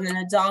of an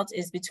adult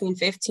is between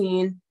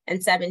 15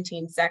 and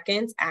 17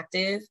 seconds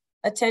active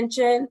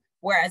attention,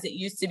 whereas it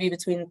used to be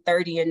between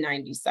 30 and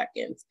 90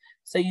 seconds.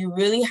 So you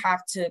really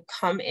have to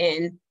come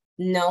in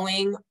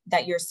knowing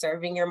that you're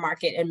serving your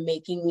market and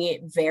making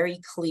it very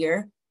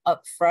clear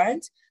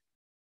upfront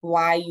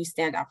why you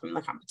stand out from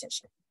the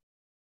competition.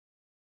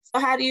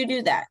 So how do you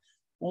do that?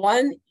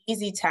 One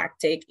easy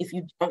tactic, if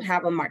you don't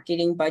have a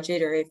marketing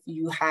budget or if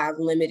you have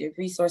limited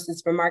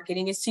resources for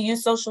marketing, is to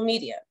use social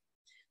media.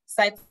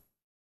 Sites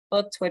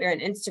like Facebook, Twitter,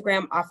 and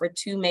Instagram offer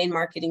two main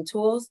marketing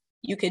tools.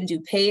 You can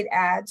do paid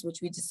ads, which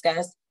we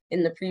discussed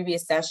in the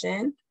previous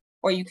session,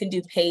 or you can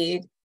do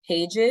paid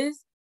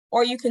pages,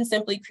 or you can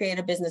simply create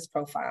a business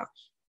profile.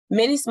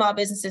 Many small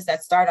businesses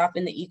that start off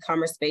in the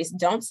e-commerce space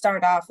don't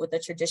start off with a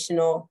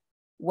traditional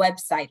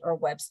website or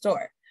web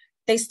store.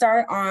 They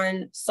start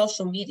on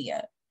social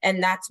media,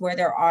 and that's where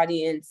their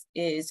audience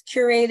is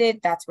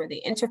curated. That's where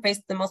they interface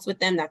the most with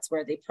them. That's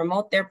where they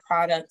promote their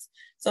products.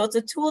 So it's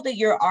a tool that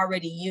you're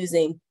already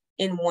using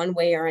in one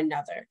way or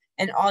another.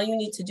 And all you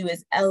need to do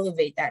is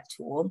elevate that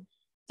tool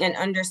and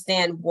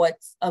understand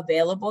what's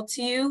available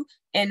to you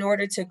in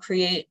order to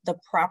create the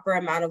proper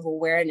amount of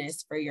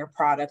awareness for your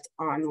product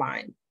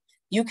online.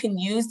 You can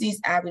use these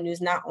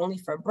avenues not only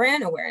for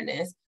brand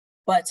awareness,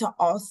 but to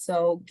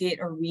also get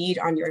a read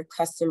on your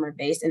customer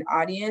base and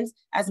audience,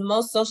 as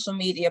most social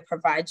media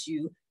provides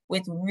you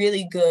with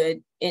really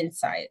good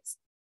insights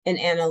and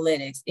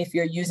analytics if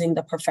you're using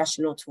the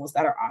professional tools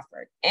that are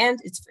offered, and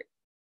it's free.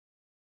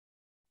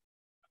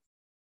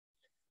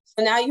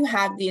 So now you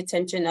have the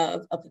attention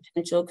of a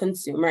potential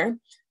consumer.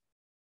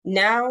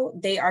 Now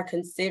they are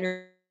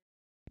considering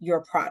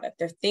your product.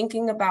 They're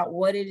thinking about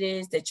what it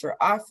is that you're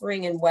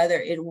offering and whether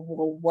it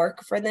will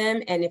work for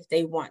them and if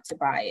they want to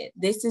buy it.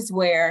 This is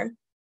where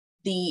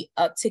the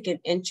uptick in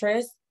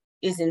interest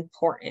is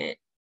important.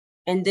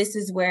 And this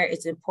is where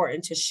it's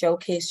important to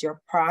showcase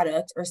your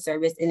product or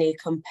service in a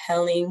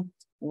compelling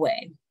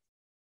way.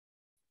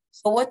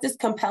 So what does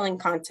compelling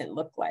content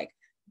look like?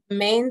 The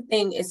main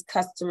thing is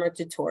customer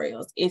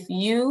tutorials. If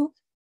you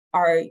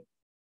are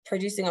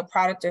producing a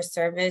product or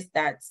service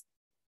that's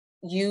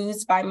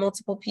used by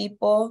multiple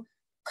people,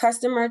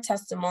 customer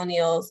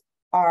testimonials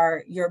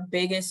are your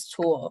biggest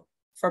tool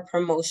for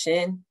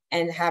promotion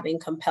and having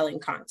compelling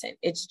content.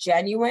 It's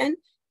genuine,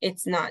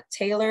 it's not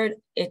tailored,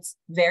 it's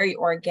very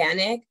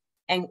organic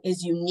and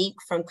is unique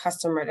from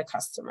customer to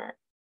customer.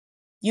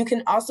 You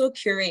can also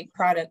curate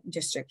product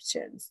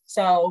descriptions.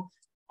 So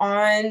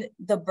on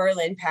the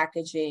Berlin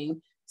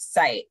packaging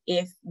site,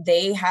 if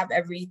they have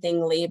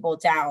everything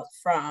labeled out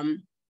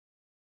from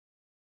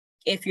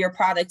if your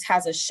product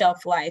has a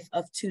shelf life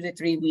of 2 to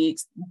 3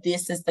 weeks,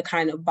 this is the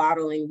kind of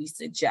bottling we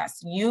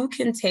suggest. You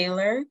can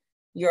tailor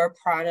your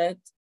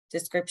product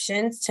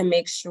descriptions to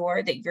make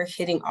sure that you're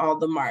hitting all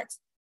the marks.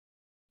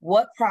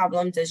 What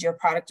problem does your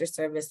product or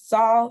service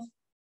solve?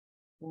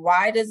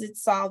 Why does it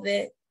solve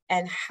it?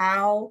 And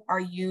how are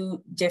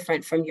you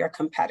different from your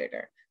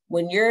competitor?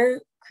 When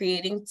you're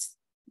creating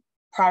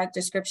product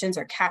descriptions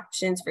or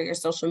captions for your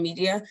social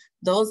media,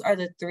 those are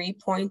the 3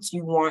 points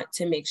you want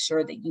to make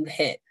sure that you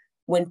hit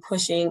when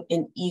pushing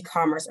in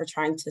e-commerce or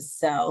trying to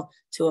sell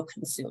to a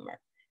consumer.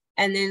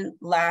 And then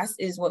last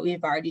is what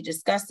we've already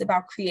discussed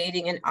about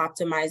creating and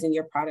optimizing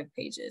your product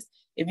pages.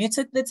 If you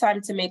took the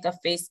time to make a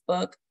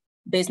Facebook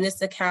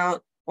business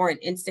account or an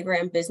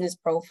Instagram business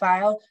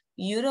profile,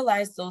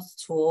 utilize those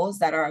tools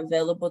that are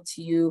available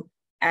to you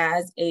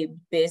as a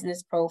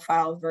business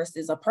profile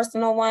versus a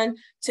personal one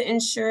to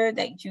ensure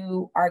that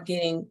you are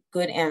getting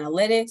good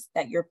analytics,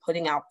 that you're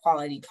putting out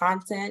quality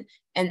content,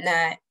 and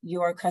that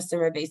your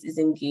customer base is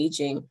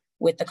engaging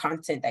with the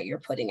content that you're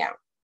putting out.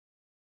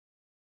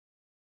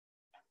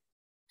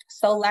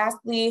 So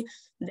lastly,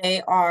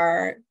 they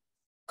are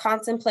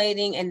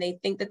contemplating and they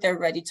think that they're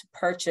ready to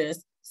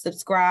purchase,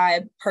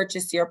 subscribe,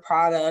 purchase your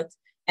product,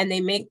 and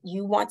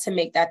you want to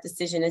make that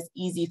decision as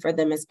easy for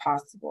them as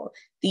possible.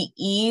 The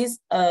ease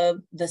of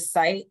the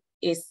site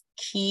is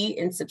key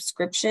in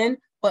subscription,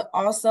 but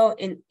also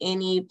in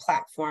any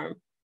platform.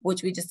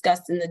 which we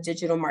discussed in the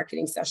digital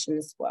marketing session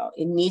as well.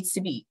 It needs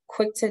to be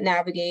quick to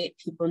navigate.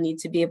 People need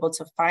to be able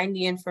to find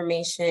the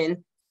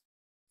information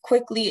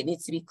quickly. It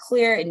needs to be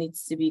clear. It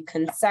needs to be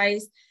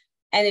concise,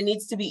 and it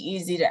needs to be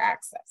easy to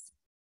access.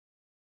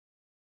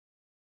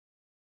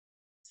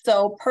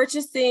 So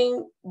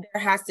purchasing,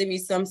 there has to be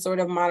some sort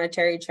of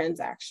monetary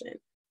transaction.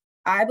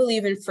 I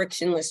believe in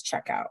frictionless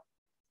checkout.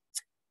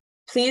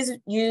 Please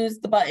use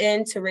the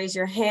button to raise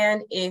your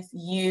hand if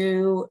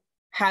you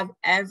have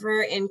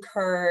ever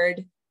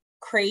incurred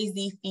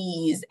crazy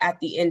fees at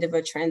the end of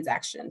a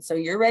transaction. So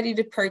you're ready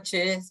to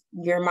purchase,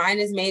 your mind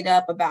is made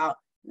up about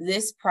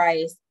this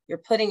price, you're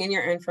putting in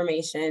your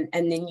information,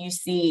 and then you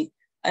see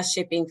a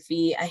shipping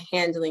fee, a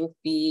handling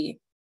fee,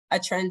 a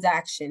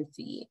transaction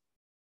fee.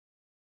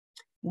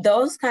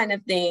 Those kind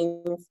of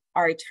things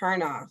are a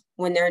turnoff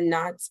when they're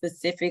not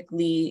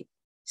specifically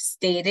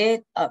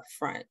stated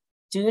upfront.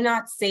 Do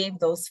not save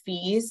those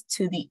fees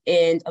to the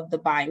end of the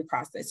buying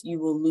process. You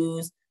will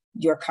lose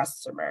your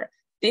customer.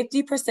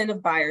 50%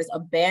 of buyers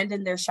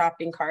abandon their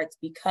shopping carts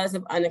because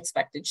of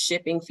unexpected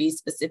shipping fees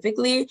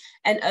specifically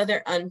and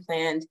other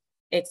unplanned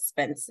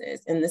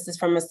expenses. And this is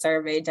from a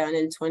survey done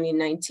in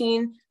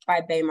 2019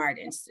 by Baymard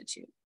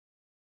Institute.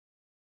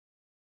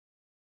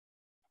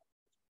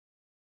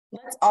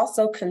 Let's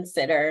also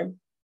consider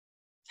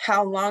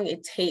how long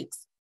it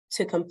takes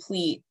to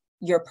complete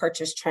your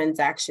purchase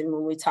transaction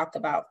when we talk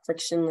about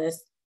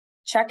frictionless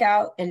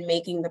checkout and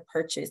making the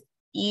purchase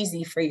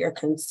easy for your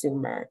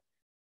consumer.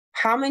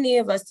 How many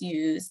of us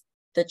use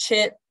the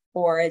chip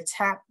or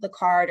tap the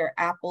card or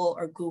Apple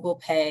or Google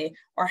Pay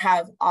or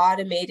have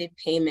automated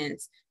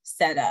payments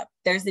set up?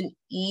 There's an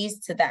ease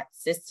to that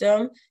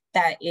system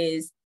that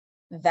is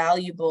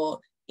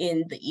valuable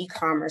in the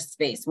e-commerce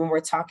space when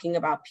we're talking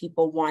about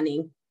people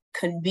wanting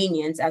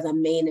convenience as a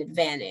main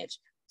advantage.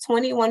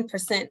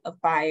 21%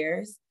 of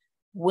buyers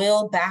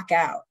will back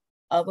out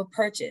of a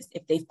purchase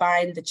if they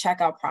find the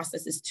checkout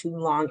process is too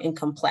long and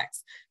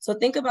complex. So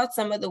think about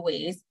some of the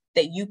ways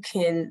that you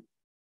can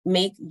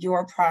make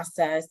your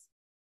process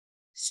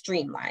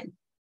streamlined,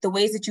 the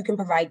ways that you can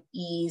provide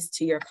ease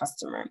to your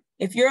customer.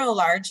 If you're a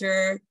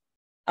larger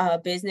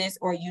business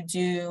or you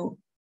do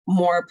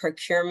more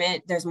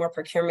procurement, there's more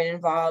procurement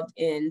involved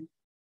in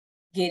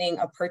getting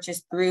a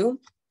purchase through,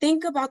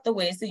 think about the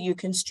ways that you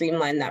can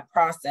streamline that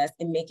process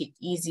and make it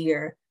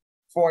easier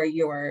for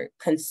your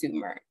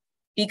consumer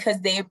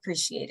because they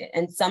appreciate it.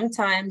 And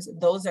sometimes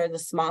those are the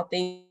small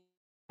things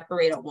that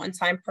separate a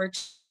one-time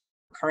purchase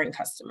from a current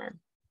customer.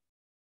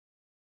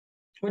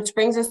 Which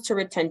brings us to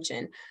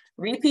retention.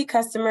 Repeat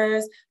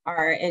customers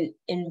are an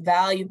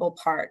invaluable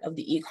part of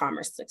the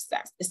e-commerce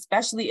success,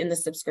 especially in the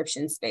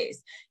subscription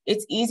space.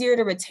 It's easier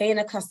to retain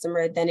a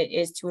customer than it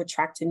is to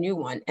attract a new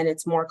one, and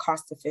it's more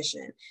cost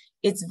efficient.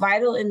 It's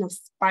vital in the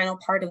final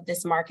part of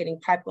this marketing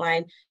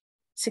pipeline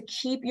to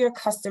keep your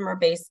customer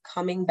base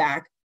coming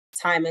back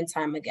time and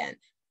time again.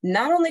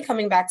 Not only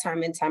coming back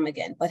time and time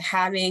again, but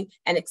having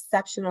an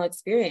exceptional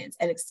experience,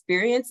 an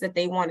experience that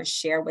they want to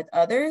share with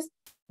others,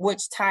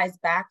 which ties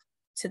back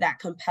to that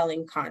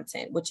compelling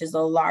content, which is a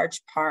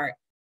large part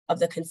of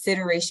the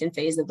consideration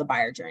phase of the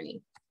buyer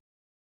journey.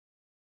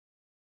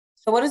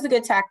 So what is a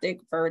good tactic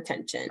for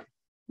retention?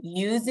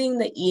 Using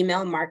the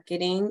email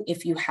marketing,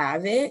 if you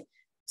have it,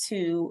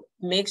 to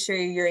make sure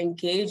you're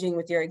engaging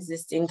with your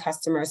existing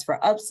customers for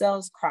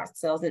upsells,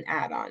 cross-sells, and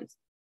add-ons.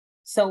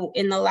 So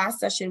in the last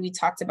session, we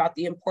talked about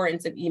the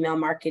importance of email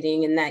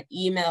marketing and that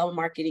email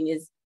marketing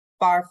is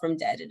far from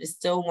dead. It is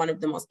still one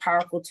of the most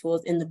powerful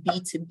tools in the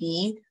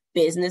B2B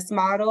business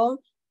model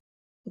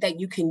that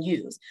you can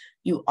use.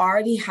 You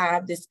already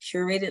have this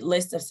curated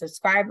list of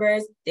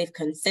subscribers. They've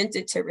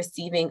consented to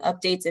receiving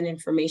updates and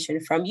information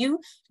from you.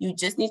 You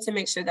just need to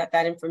make sure that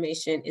that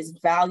information is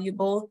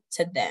valuable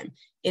to them.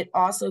 It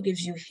also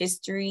gives you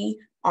history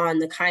on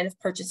the kind of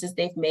purchases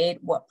they've made,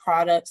 what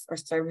products or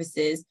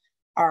services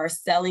are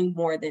selling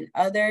more than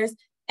others.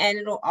 And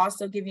it'll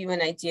also give you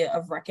an idea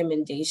of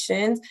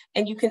recommendations,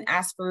 and you can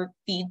ask for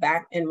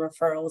feedback and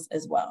referrals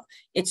as well.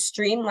 It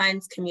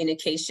streamlines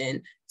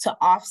communication to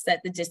offset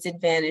the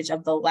disadvantage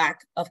of the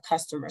lack of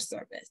customer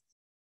service.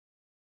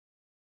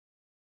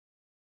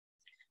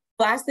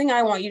 Last thing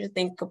I want you to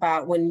think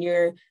about when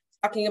you're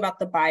talking about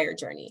the buyer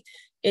journey,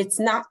 it's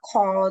not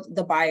called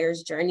the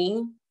buyer's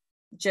journey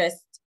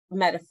just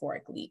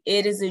metaphorically.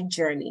 It is a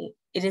journey.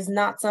 It is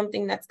not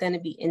something that's going to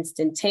be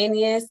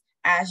instantaneous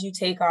as you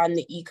take on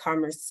the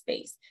e-commerce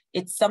space.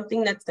 It's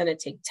something that's going to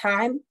take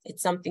time.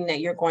 It's something that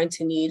you're going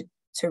to need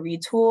to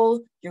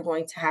retool. You're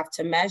going to have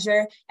to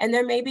measure, and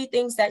there may be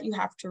things that you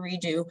have to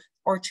redo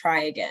or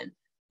try again.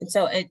 And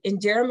so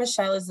Indira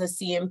Michelle is a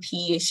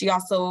CMP. She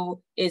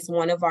also is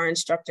one of our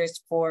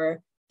instructors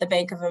for the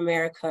Bank of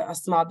America, a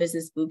small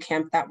business boot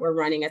camp that we're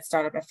running at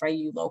Startup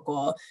FIU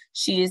Local.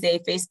 She is a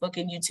Facebook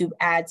and YouTube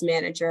ads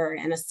manager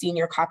and a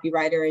senior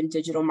copywriter and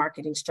digital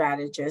marketing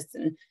strategist.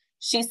 And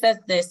she says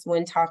this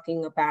when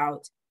talking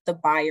about the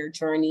buyer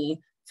journey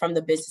from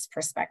the business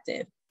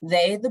perspective.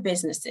 They, the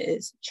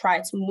businesses, try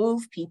to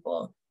move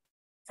people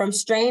from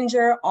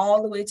stranger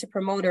all the way to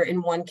promoter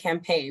in one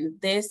campaign.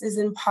 This is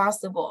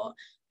impossible.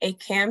 A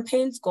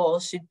campaign's goal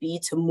should be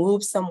to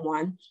move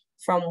someone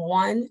from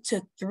 1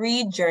 to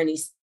 3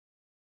 journeys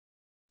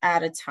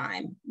at a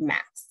time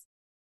max.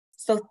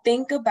 So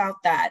think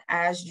about that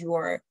as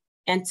you're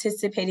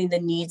anticipating the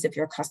needs of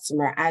your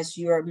customer, as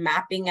you're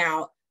mapping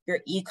out your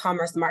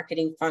e-commerce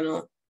marketing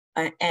funnel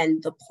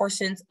and the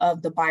portions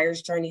of the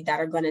buyer's journey that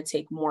are going to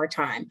take more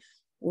time.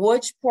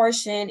 Which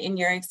portion in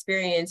your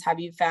experience have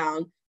you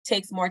found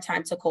takes more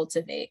time to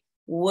cultivate?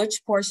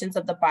 Which portions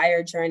of the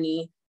buyer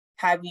journey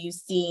have you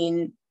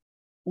seen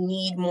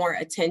need more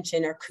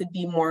attention or could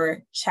be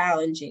more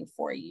challenging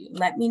for you?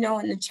 Let me know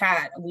in the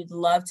chat. We'd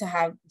love to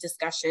have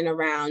discussion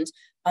around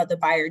the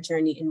buyer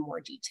journey in more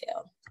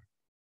detail.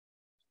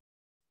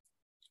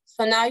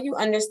 So now you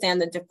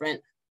understand the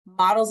different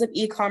models of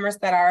e-commerce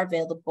that are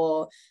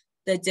available,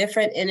 the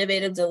different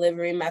innovative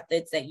delivery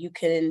methods that you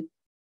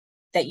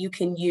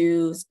can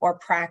use or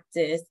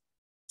practice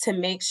to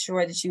make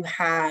sure that you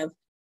have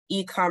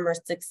e-commerce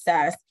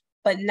success.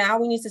 But now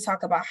we need to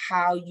talk about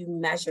how you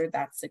measure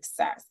that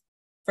success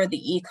for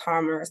the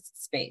e-commerce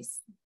space.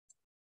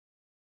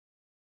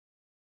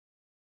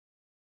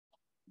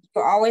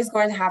 You're always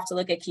going to have to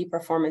look at key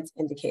performance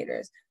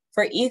indicators.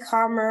 For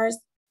e-commerce,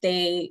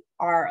 they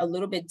are a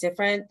little bit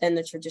different than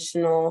the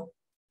traditional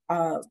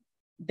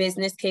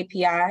business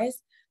KPIs,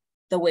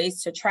 the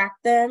ways to track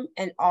them,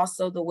 and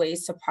also the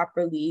ways to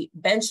properly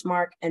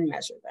benchmark and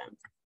measure them.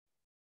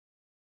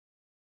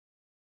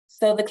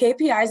 So the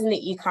KPIs in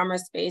the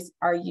e-commerce space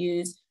are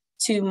used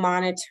to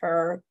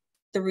monitor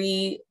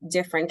 3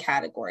 different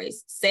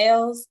categories: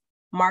 sales,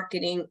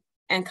 marketing,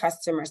 and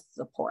customer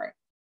support.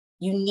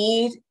 You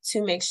need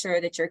to make sure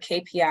that your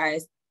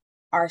KPIs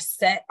are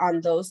set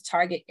on those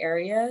target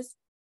areas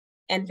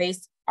and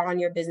based on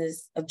your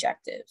business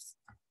objectives.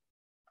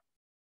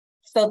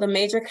 So the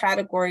major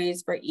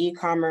categories for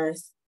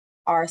e-commerce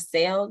are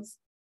sales,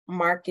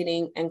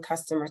 marketing, and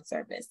customer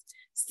service.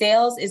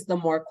 Sales is the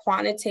more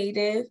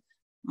quantitative,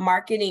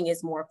 marketing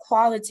is more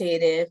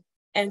qualitative,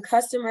 and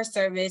customer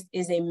service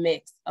is a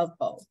mix of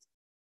both.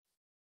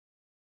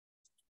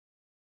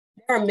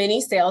 There are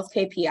many sales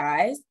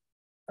KPIs.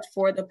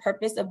 For the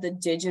purpose of the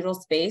digital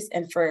space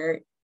and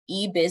for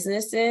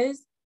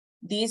e-businesses,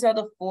 these are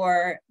the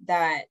 4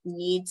 that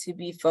need to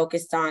be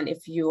focused on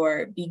if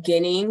you're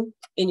beginning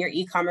in your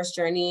e-commerce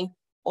journey,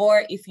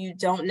 or if you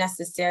don't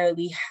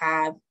necessarily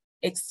have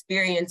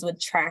experience with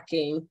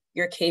tracking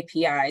your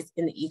KPIs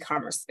in the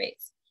e-commerce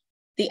space.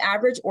 The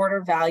average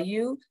order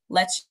value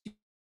lets you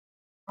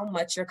know how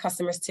much your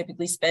customers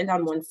typically spend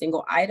on one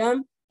single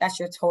item. That's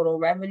your total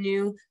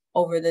revenue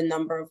over the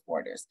number of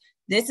orders.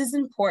 This is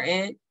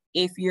important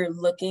if you're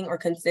looking or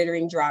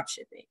considering drop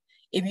shipping.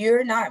 If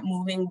you're not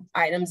moving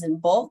items in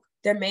bulk,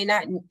 there may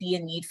not be a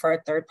need for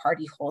a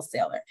third-party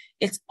wholesaler.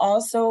 It's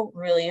also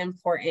really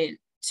important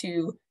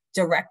to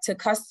direct to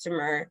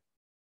customer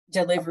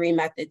delivery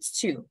methods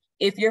too.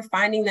 If you're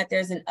finding that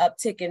there's an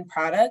uptick in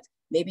product,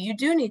 maybe you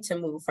do need to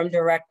move from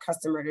direct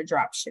customer to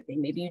drop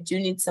shipping. Maybe you do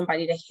need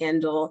somebody to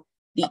handle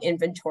the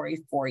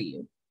inventory for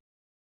you.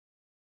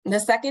 The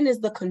second is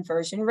the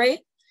conversion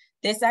rate.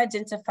 This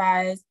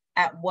identifies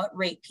at what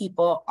rate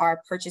people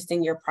are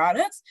purchasing your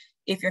products.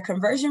 If your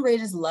conversion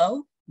rate is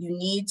low, you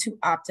need to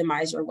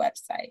optimize your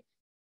website.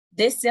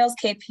 This sales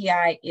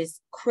KPI is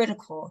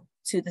critical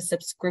to the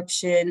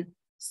subscription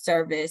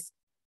service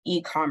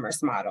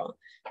e-commerce model.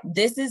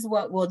 This is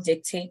what will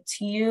dictate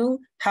to you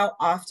how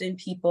often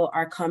people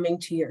are coming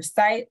to your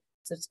site,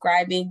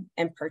 subscribing,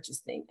 and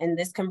purchasing. And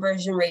this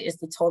conversion rate is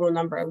the total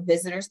number of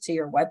visitors to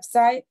your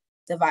website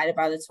divided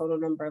by the total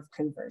number of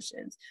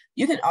conversions.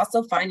 You can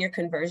also find your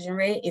conversion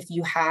rate if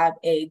you have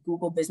a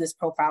Google Business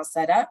Profile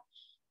set up.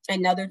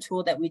 Another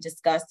tool that we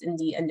discussed in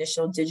the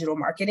initial digital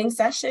marketing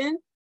session.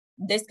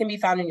 This can be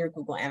found in your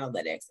Google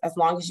Analytics, as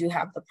long as you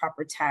have the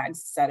proper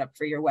tags set up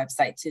for your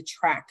website to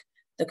track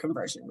the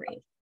conversion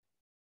rate.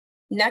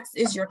 Next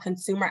is your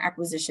consumer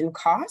acquisition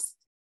cost.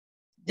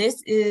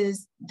 This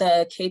is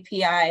the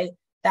KPI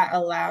that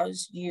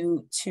allows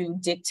you to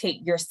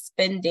dictate your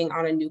spending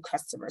on a new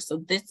customer.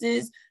 So this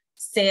is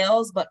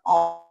sales, but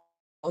all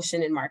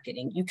motion in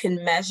marketing. You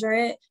can measure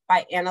it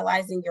by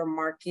analyzing your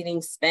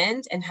marketing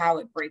spend and how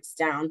it breaks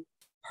down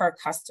per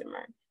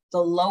customer. The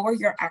lower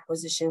your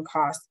acquisition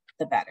cost,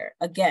 the better.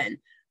 Again,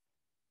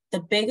 the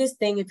biggest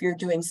thing if you're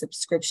doing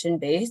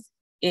subscription-based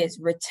is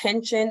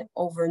retention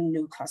over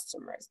new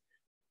customers.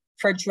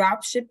 For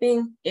drop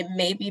shipping, it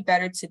may be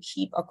better to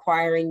keep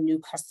acquiring new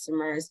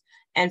customers.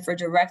 And for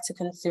direct to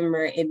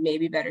consumer, it may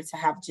be better to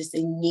have just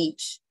a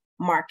niche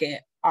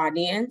market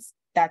audience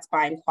that's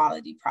buying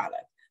quality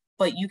product.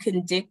 But you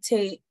can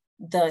dictate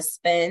the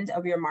spend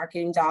of your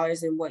marketing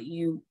dollars and what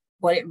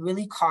it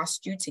really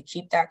costs you to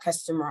keep that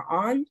customer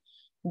on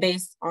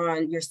based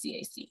on your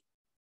CAC.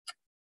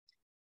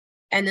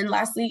 And then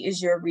lastly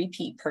is your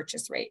repeat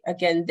purchase rate.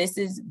 Again, this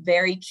is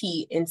very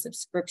key in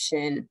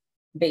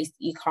subscription-based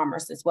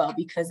e-commerce as well,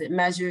 because it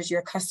measures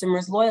your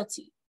customer's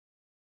loyalty.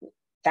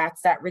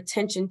 That's that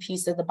retention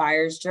piece of the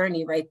buyer's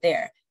journey right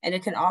there. And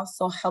it can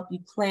also help you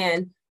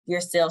plan your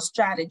sales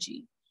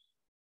strategy.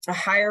 A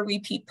higher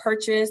repeat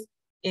purchase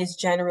is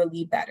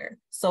generally better.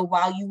 So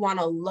while you want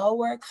a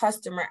lower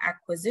customer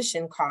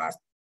acquisition cost,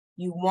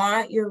 you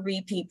want your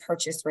repeat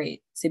purchase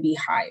rate to be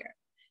higher.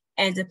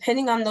 And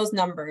depending on those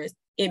numbers,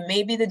 it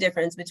may be the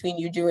difference between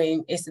you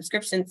doing a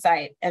subscription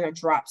site and a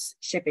drop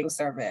shipping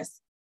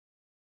service.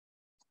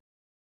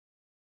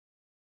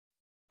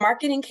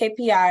 Marketing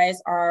KPIs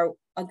are,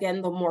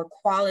 again, the more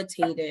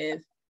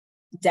qualitative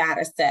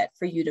data set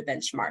for you to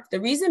benchmark.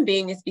 The reason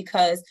being is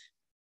because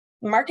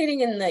marketing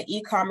in the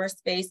e-commerce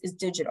space is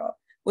digital,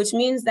 which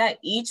means that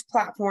each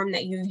platform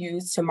that you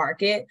use to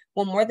market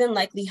will more than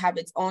likely have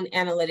its own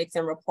analytics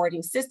and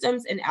reporting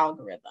systems and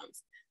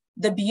algorithms.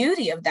 The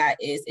beauty of that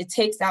is it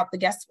takes out the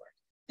guesswork.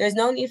 There's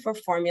no need for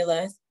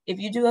formulas. If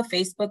you do a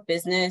Facebook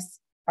business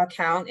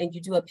account and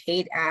you do a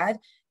paid ad,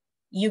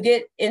 you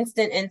get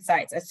instant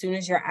insights as soon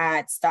as your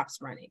ad stops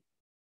running.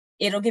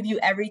 It'll give you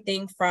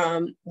everything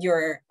from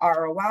your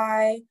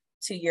ROI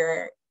to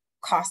your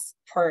cost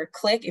per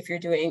click if you're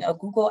doing a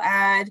Google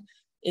ad,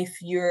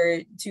 if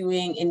you're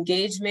doing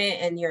engagement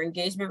and your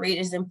engagement rate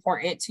is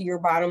important to your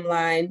bottom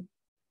line,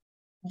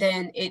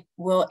 then it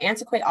will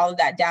antiquate all of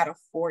that data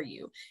for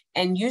you.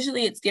 And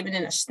usually it's given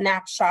in a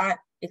snapshot.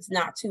 It's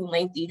not too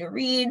lengthy to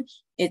read.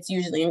 It's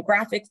usually in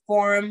graphic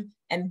form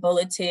and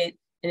bulleted,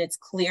 and it's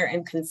clear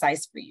and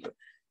concise for you.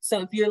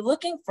 So if you're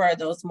looking for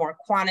those more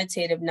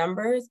quantitative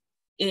numbers,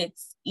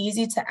 it's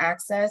easy to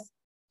access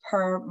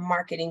per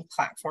marketing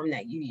platform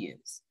that you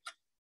use.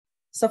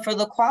 So for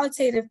the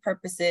qualitative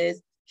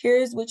purposes,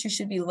 here's what you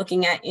should be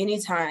looking at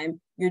anytime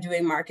you're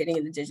doing marketing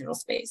in the digital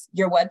space.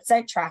 Your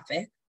website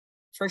traffic,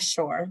 for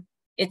sure.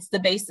 It's the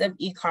base of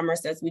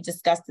e-commerce, as we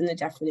discussed in the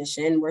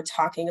definition. We're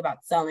talking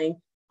about selling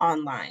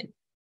online.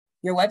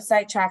 Your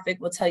website traffic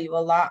will tell you a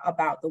lot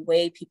about the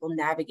way people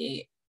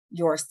navigate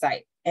your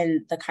site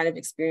and the kind of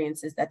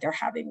experiences that they're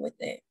having with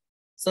it.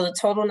 So the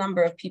total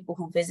number of people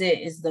who visit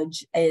is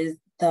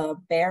the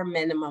bare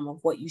minimum of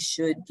what you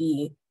should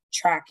be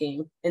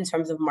tracking in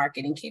terms of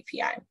marketing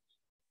KPI.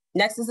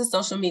 Next is the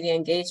social media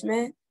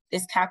engagement.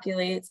 This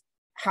calculates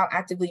how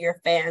actively your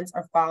fans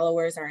or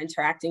followers are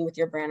interacting with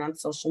your brand on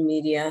social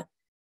media.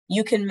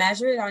 You can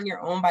measure it on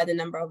your own by the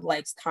number of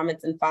likes,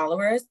 comments, and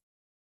followers.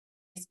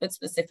 Facebook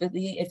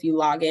specifically, if you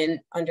log in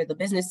under the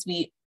business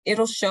suite,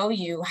 it'll show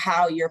you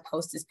how your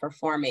post is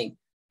performing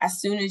as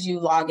soon as you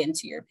log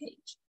into your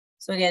page.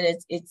 So again,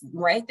 it's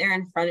right there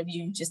in front of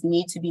you. You just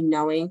need to be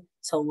knowing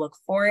to look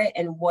for it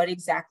and what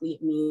exactly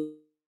it means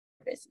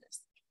for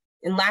business.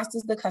 And last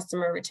is the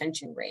customer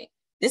retention rate.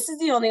 This is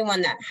the only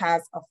one that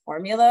has a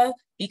formula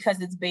because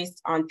it's based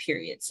on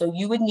periods. So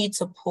you would need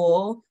to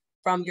pull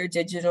from your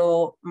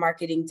digital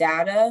marketing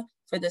data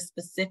for the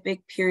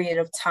specific period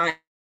of time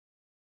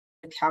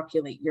to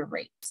calculate your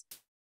rate.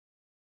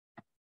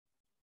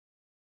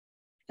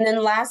 And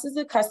then last is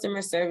the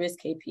customer service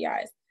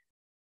KPIs.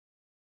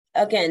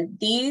 Again,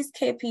 these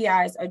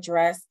KPIs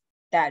address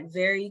that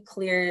very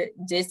clear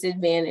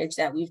disadvantage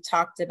that we've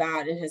talked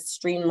about and has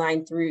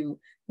streamlined through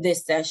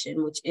this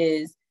session, which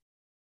is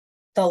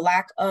the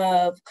lack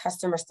of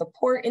customer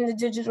support in the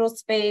digital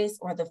space,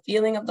 or the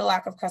feeling of the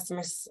lack of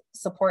customer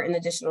support in the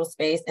digital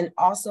space, and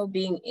also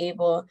being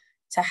able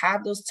to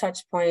have those touch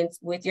points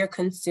with your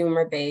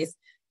consumer base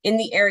in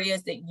the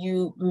areas that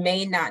you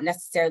may not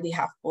necessarily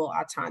have full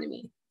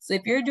autonomy. So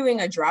if you're doing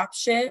a drop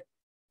ship,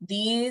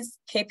 these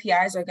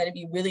KPIs are going to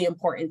be really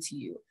important to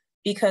you,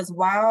 because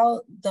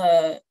while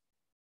the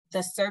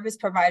service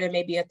provider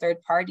may be a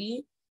third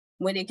party,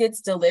 when it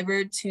gets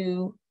delivered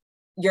to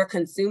your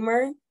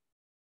consumer,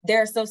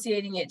 they're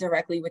associating it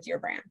directly with your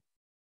brand.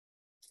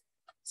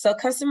 So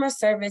customer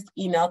service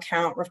email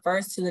count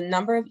refers to the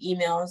number of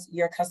emails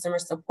your customer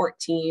support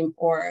team,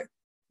 or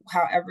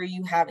however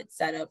you have it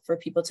set up for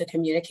people to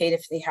communicate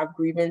if they have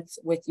grievance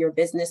with your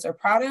business or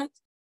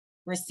product,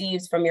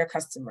 receives from your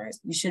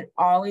customers. You should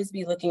always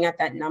be looking at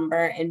that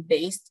number, and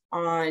based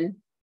on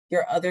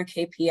your other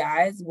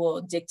KPIs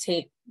will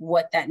dictate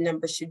what that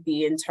number should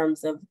be in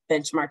terms of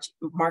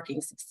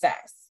benchmarking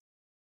success.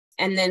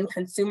 And then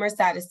consumer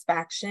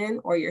satisfaction,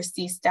 or your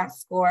CSAT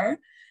score,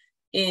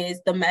 is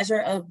the measure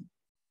of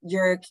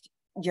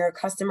your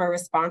customer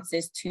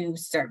responses to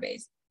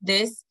surveys.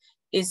 This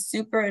is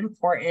super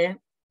important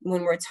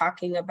when we're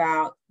talking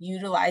about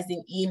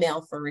utilizing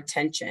email for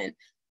retention,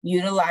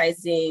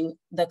 utilizing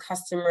the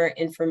customer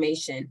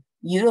information,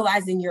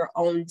 utilizing your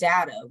own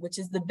data, which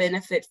is the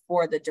benefit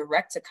for the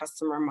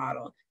direct-to-customer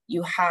model.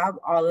 You have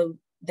all of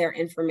their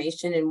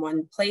information in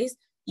one place.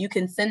 You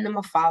can send them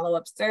a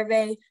follow-up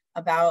survey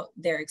about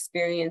their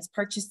experience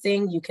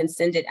purchasing. You can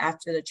send it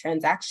after the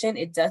transaction.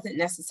 It doesn't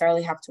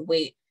necessarily have to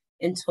wait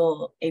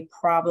until a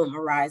problem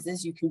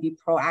arises. You can be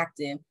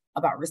proactive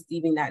about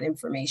receiving that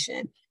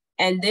information.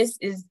 And this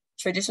is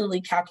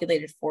traditionally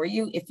calculated for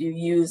you if you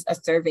use a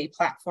survey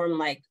platform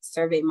like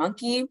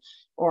SurveyMonkey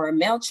or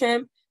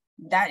MailChimp.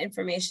 That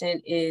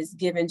information is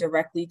given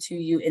directly to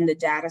you in the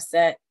data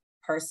set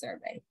per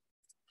survey.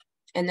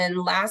 And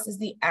then last is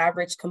the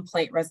average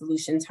complaint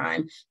resolution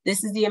time.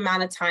 This is the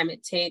amount of time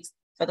it takes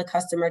for the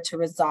customer to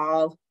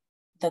resolve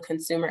the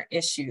consumer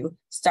issue,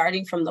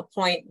 starting from the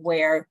point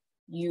where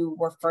you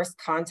were first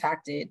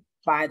contacted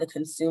by the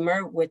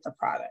consumer with the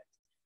product.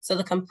 So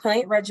the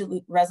complaint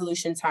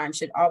resolution time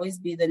should always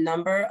be the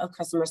number of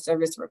customer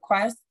service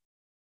requests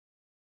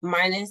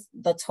minus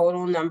the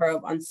total number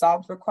of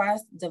unsolved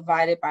requests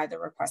divided by the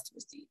request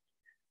received.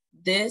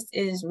 This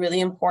is really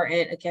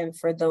important, again,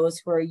 for those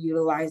who are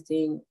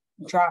utilizing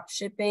drop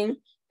shipping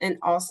and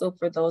also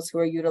for those who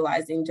are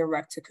utilizing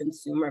direct to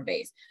consumer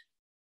base.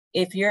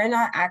 If you're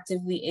not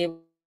actively able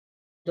to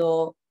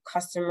handle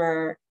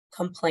customer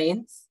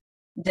complaints,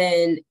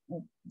 then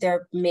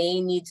there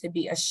may need to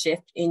be a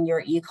shift in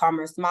your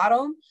e-commerce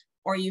model,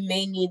 or you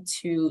may need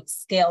to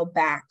scale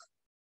back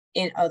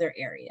in other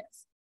areas.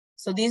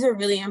 So these are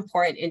really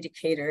important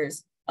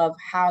indicators of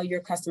how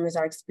your customers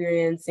are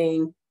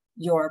experiencing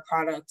your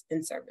product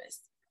and service.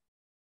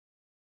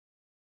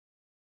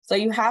 So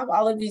you have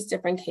all of these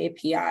different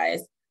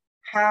KPIs.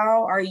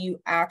 How are you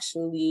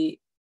actually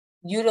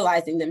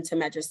utilizing them to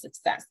measure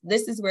success?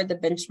 This is where the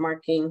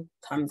benchmarking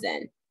comes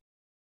in.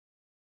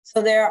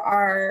 So there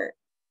are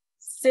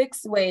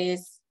 6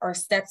 ways or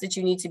steps that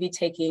you need to be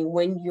taking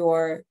when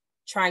you're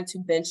trying to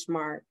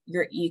benchmark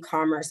your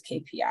e-commerce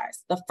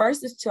KPIs. The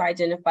first is to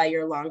identify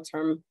your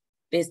long-term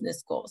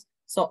business goals.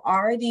 So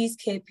are these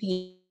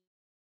KPIs,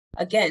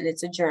 again,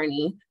 it's a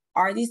journey,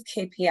 are these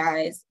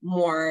KPIs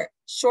more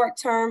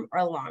short-term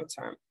or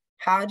long-term?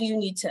 How do you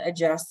need to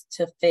adjust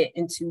to fit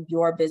into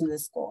your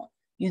business goal?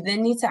 You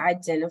then need to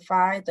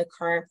identify the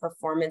current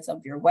performance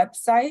of your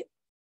website.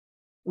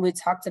 We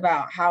talked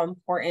about how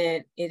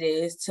important it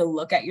is to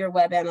look at your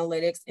web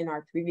analytics in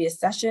our previous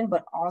session,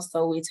 but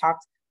also we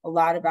talked a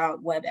lot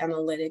about web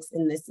analytics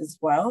in this as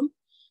well.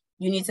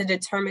 You need to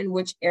determine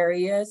which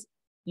areas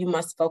you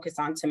must focus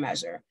on to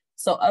measure.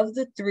 So of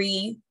the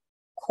 3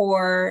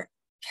 core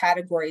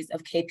categories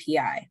of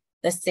KPI,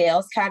 the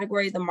sales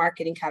category, the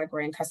marketing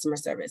category, and customer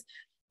service,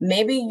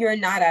 maybe you're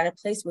not at a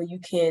place where you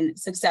can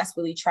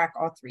successfully track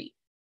all 3.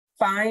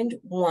 Find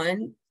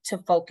one to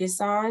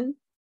focus on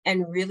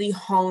and really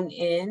hone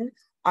in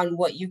on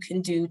what you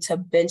can do to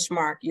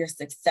benchmark your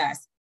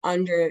success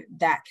under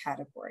that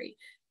category.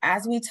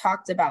 As we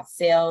talked about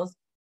sales,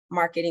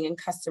 marketing, and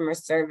customer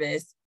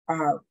service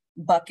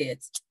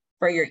buckets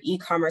for your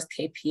e-commerce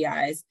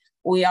KPIs,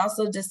 we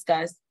also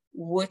discussed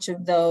which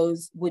of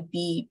those would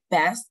be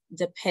best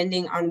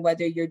depending on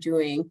whether you're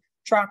doing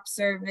drop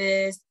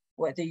service,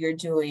 whether you're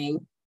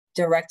doing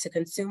direct to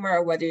consumer,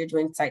 or whether you're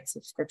doing site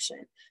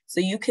subscription. So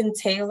you can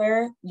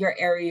tailor your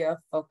area of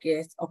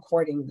focus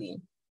accordingly.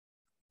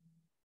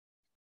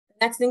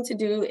 The next thing to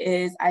do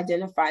is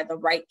identify the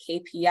right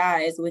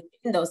KPIs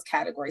within those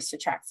categories to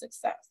track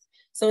success.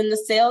 So in the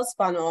sales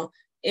funnel,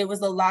 it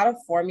was a lot of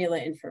formula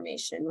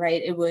information,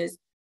 right? It was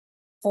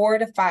 4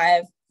 to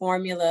 5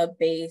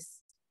 formula-based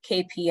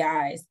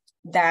KPIs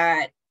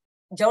that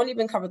don't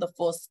even cover the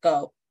full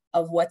scope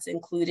of what's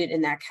included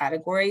in that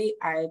category.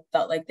 I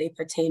felt like they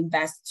pertain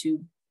best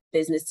to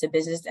business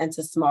and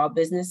to small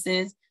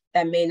businesses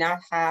that may not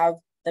have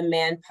the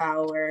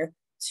manpower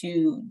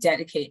to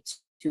dedicate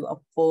to a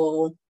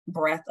full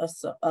breadth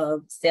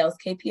of sales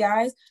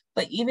KPIs.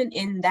 But even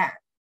in that,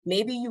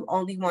 maybe you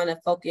only want to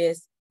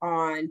focus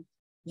on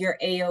your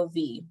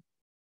AOV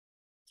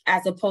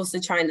as opposed to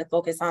trying to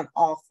focus on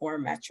all 4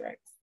 metrics.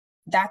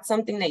 That's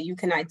something that you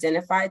can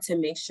identify to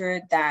make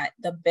sure that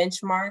the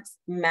benchmarks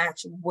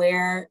match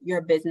where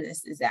your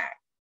business is at.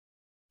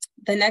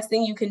 The next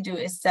thing you can do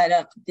is set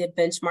up the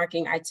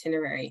benchmarking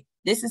itinerary.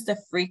 This is the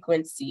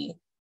frequency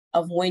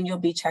of when you'll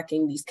be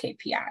checking these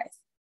KPIs.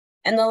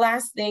 And the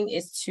last thing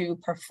is to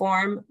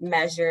perform,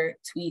 measure,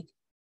 tweak,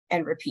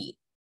 and repeat.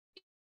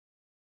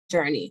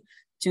 Journey.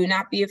 Do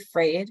not be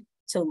afraid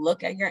to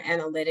look at your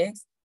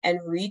analytics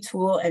and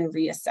retool and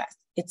reassess.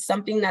 It's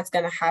something that's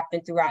going to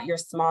happen throughout your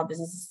small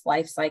business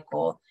life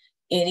cycle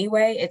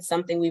anyway. It's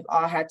something we've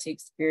all had to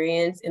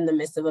experience in the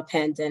midst of a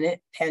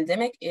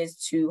pandemic is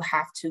to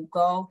have to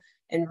go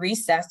and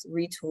reassess,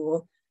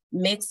 retool,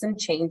 make some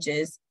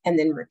changes, and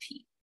then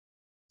repeat.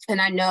 And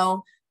I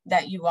know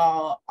that you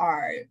all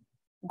are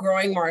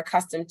growing more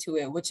accustomed to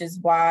it, which is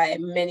why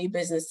many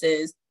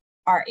businesses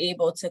are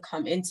able to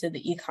come into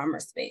the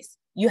e-commerce space.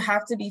 You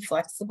have to be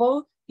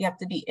flexible, you have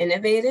to be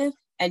innovative,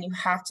 and you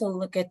have to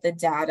look at the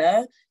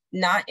data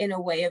not in a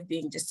way of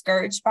being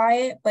discouraged by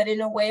it, but in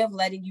a way of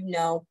letting you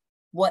know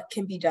what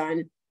can be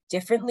done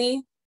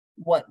differently,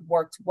 what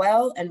worked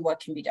well, and what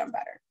can be done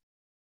better.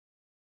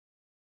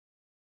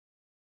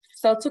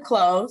 So to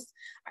close,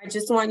 I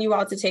just want you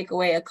all to take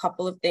away a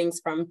couple of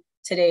things from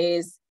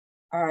today's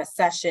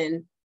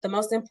session. The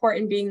most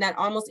important being that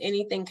almost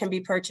anything can be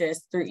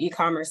purchased through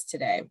e-commerce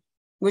today,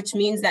 which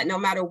means that no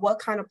matter what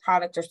kind of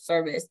product or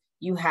service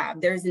you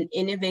have, there's an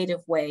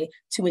innovative way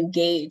to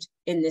engage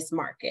in this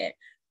market.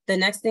 The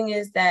next thing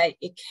is that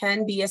it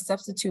can be a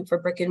substitute for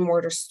brick and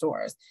mortar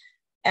stores.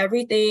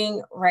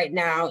 Everything right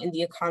now in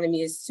the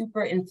economy is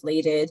super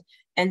inflated.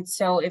 And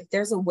so if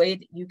there's a way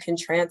that you can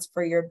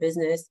transfer your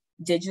business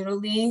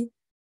digitally,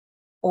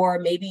 or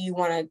maybe you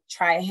want to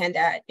try a hand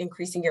at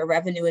increasing your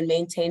revenue and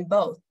maintain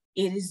both,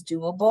 it is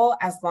doable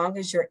as long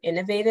as you're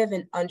innovative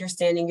and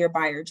understanding your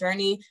buyer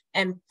journey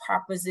and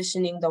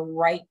propositioning the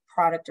right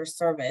product or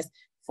service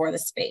for the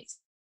space.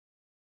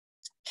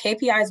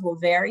 KPIs will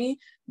vary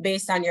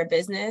based on your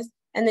business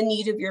and the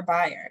need of your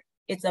buyer.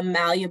 It's a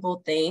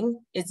malleable thing.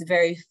 It's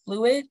very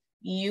fluid.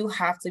 You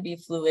have to be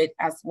fluid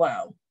as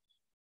well.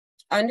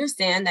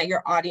 Understand that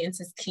your audience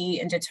is key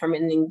in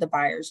determining the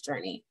buyer's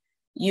journey.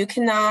 You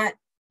cannot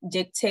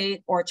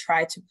dictate or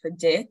try to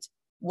predict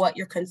what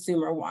your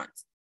consumer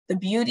wants. The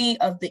beauty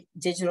of the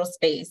digital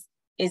space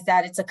is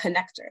that it's a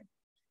connector.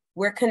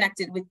 We're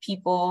connected with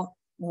people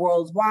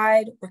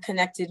worldwide. We're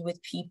connected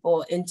with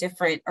people in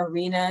different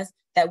arenas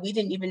that we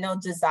didn't even know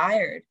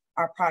desired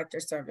our product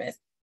or service.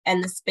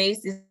 And the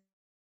space is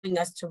helping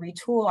us to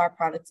retool our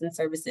products and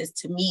services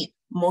to meet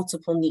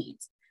multiple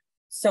needs.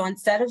 So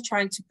instead of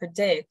trying to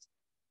predict,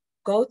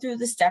 go through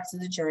the steps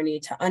of the journey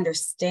to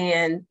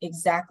understand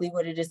exactly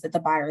what it is that the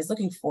buyer is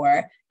looking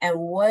for and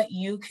what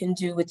you can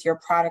do with your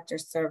product or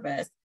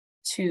service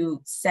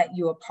to set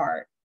you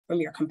apart from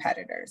your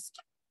competitors.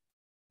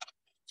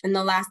 And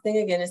the last thing,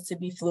 again, is to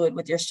be fluid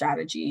with your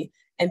strategy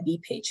and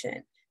be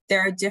patient. There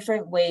are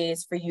different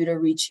ways for you to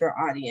reach your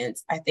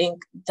audience. I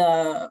think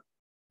the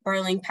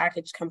Burling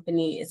Package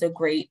Company is a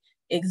great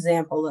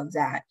example of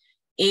that.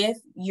 If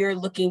you're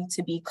looking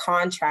to be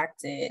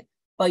contracted,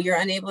 but you're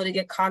unable to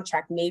get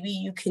contract, maybe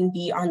you can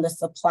be on the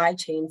supply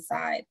chain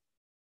side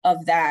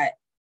of that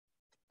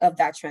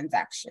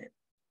transaction.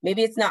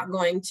 Maybe it's not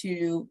going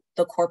to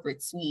the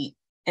corporate suite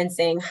and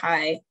saying,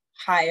 hi,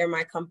 hire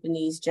my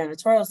company's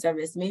janitorial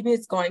service. Maybe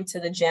it's going to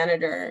the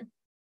janitorial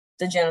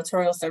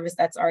service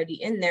that's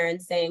already in there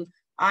and saying,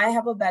 I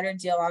have a better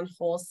deal on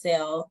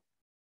wholesale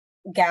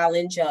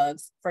gallon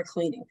jugs for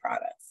cleaning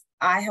products.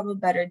 I have a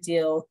better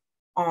deal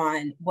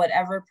on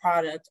whatever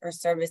product or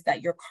service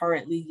that you're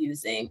currently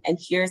using, and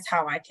here's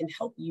how I can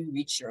help you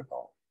reach your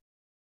goal.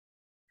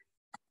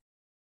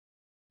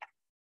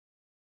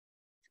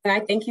 And I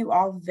thank you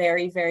all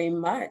very, very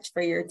much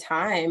for your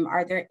time.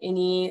 Are there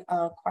any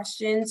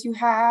questions you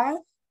have?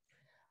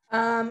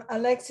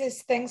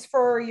 Alexis, thanks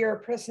for your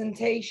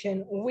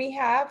presentation. We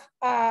have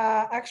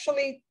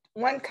actually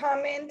one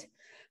comment,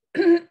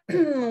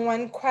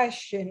 one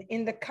question.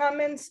 In the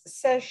comments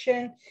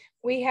session,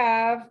 we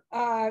have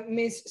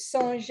Ms.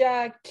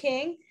 Sonja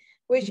King,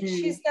 which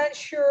she's not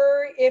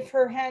sure if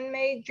her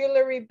handmade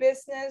jewelry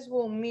business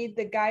will meet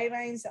the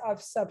guidelines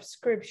of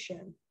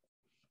subscription.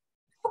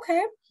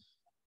 Okay.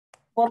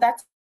 Well,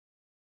 that's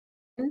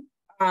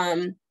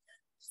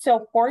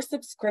so for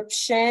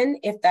subscription,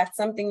 if that's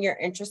something you're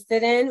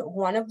interested in,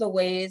 one of the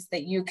ways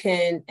that you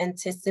can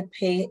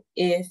anticipate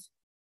if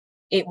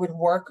it would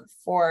work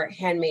for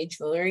handmade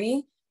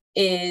jewelry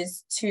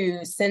is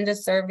to send a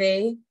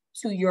survey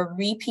to your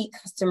repeat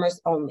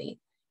customers only.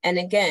 And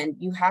again,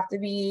 you have to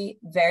be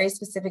very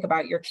specific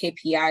about your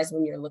KPIs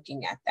when you're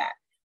looking at that.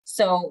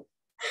 So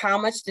how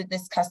much did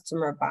this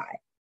customer buy?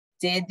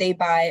 Did they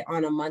buy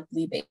on a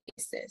monthly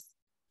basis?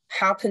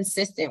 How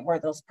consistent were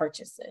those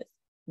purchases?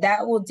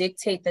 That will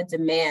dictate the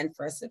demand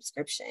for a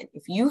subscription.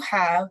 If you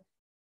have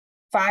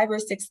 5 or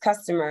 6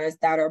 customers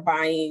that are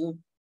buying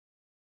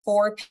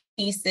 4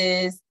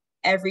 pieces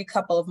every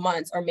couple of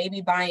months, or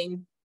maybe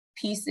buying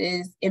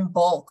pieces in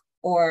bulk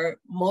or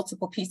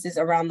multiple pieces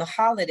around the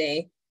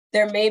holiday,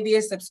 there may be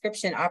a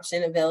subscription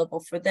option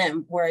available for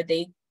them where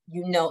they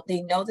know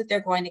that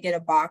they're going to get a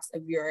box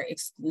of your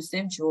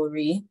exclusive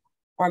jewelry,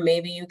 or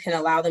maybe you can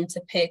allow them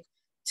to pick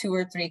 2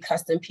 or 3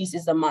 custom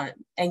pieces a month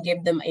and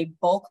give them a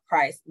bulk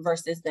price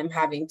versus them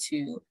having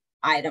to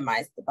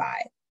itemize the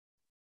buy.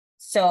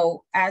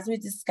 So as we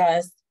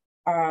discussed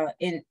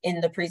in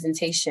the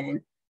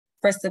presentation,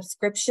 for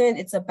subscription,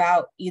 it's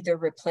about either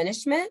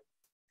replenishment,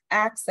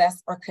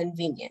 access, or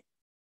convenience.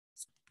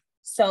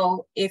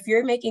 So if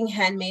you're making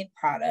handmade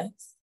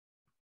products,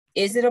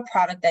 is it a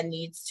product that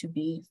needs to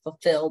be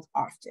fulfilled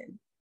often?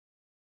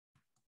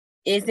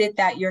 Is it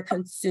that your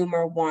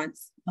consumer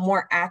wants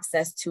more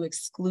access to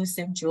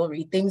exclusive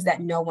jewelry, things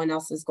that no one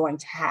else is going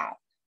to have?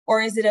 Or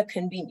is it a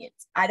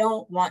convenience? I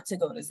don't want to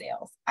go to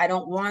Zales. I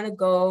don't want to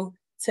go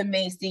to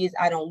Macy's.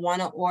 I don't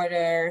want to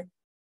order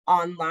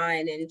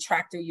online and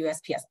track through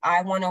USPS.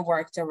 I want to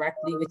work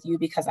directly with you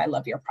because I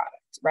love your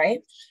product,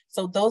 right?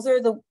 So those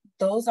are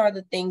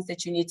the things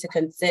that you need to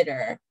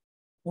consider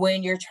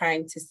when you're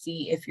trying to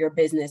see if your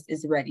business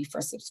is ready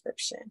for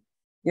subscription.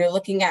 You're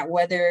looking at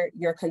whether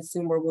your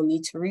consumer will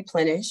need to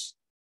replenish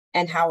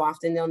and how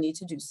often they'll need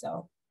to do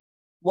so.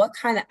 What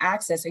kind of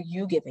access are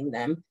you giving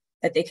them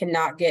that they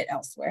cannot get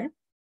elsewhere?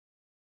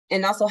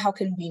 And also, how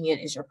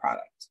convenient is your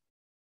product?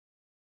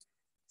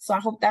 So I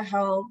hope that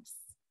helps.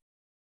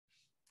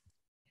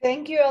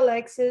 Thank you,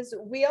 Alexis.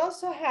 We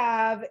also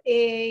have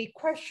a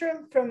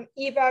question from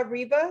Eva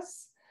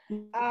Rivas.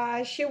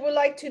 She would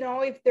like to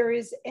know if there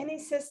is any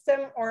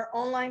system or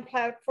online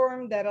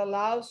platform that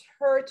allows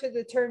her to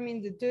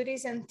determine the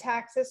duties and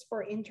taxes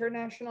for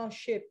international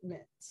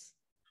shipments.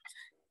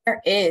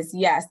 There is,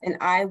 yes, and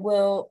I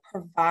will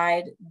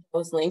provide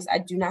those links. I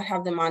do not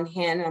have them on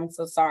hand, and I'm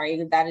so sorry.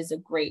 That is a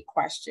great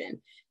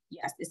question.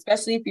 Yes,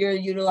 especially if you're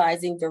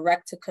utilizing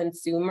direct to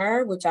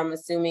consumer, which I'm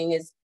assuming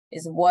is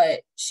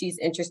what she's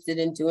interested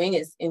in doing,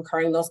 is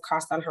incurring those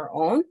costs on her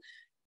own.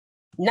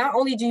 not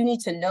only do you need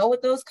to know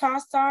what those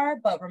costs are,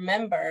 but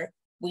remember,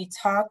 we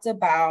talked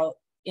about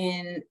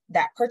in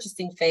that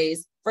purchasing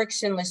phase,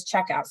 frictionless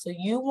checkout. So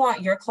you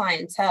want your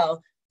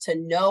clientele to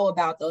know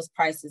about those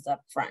prices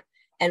up front.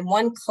 And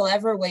one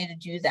clever way to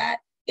do that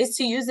is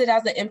to use it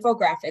as an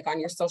infographic on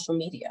your social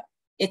media.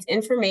 It's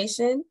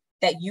information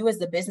that you as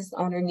the business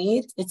owner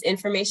need. It's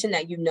information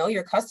that you know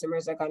your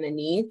customers are going to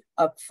need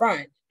up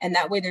front. And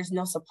that way there's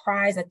no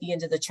surprise at the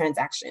end of the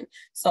transaction.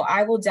 So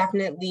I will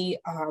definitely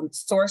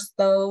source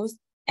those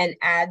and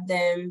add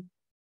them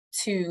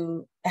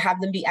to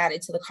have them be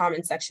added to the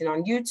comment section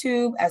on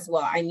YouTube as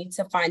well. I need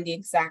to find the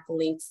exact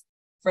links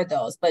for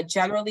those. But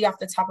generally off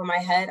the top of my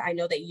head, I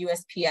know that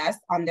USPS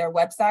on their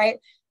website,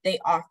 they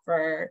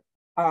offer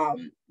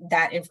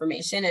that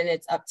information and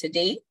it's up to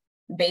date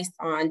based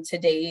on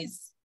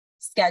today's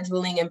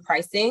scheduling and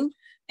pricing.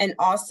 And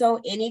also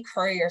any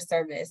courier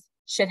service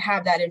should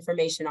have that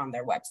information on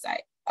their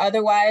website.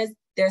 Otherwise,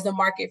 there's a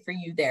market for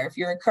you there. If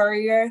you're a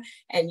courier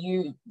and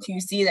you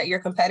see that your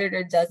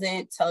competitor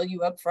doesn't tell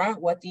you up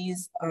front what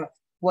these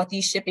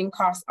shipping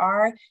costs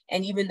are,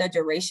 and even the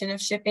duration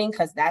of shipping,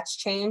 because that's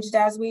changed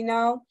as we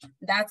know,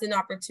 that's an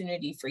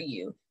opportunity for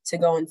you to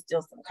go and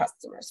steal some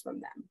customers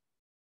from them.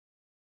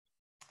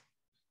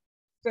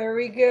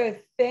 Very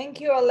good. Thank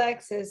you,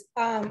 Alexis.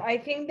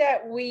 I think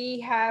that we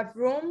have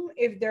room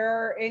if there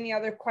are any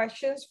other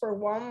questions for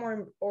one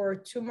more or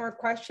two more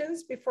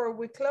questions before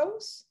we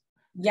close.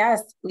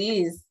 Yes,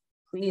 please.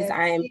 Please,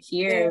 I am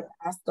here.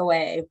 Ask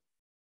away.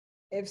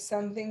 If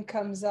something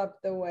comes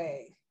up the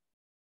way.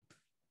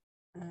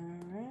 All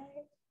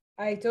right.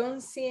 I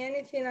don't see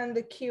anything on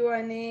the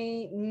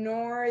Q&A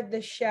nor the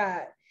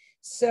chat.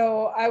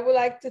 So I would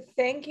like to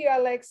thank you,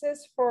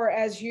 Alexis, for,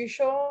 as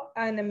usual,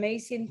 an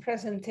amazing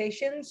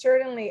presentation.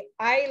 Certainly,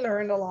 I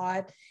learned a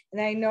lot,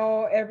 and I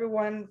know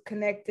everyone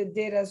connected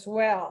did as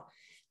well.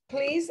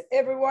 Please,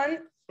 everyone,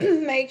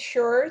 make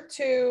sure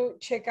to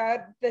check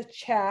out the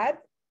chat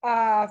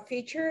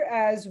feature,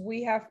 as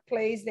we have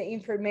placed the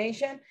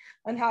information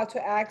on how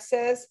to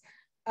access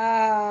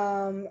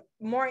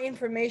more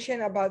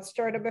information about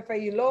Startup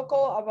FIU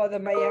Local, about the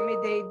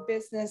Miami-Dade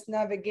Business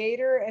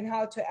Navigator, and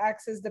how to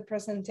access the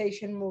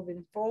presentation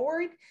moving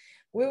forward.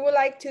 We would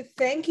like to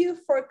thank you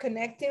for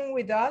connecting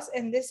with us.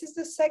 And this is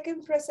the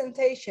second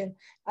presentation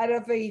out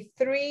of a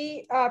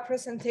 3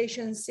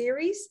 presentation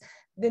series.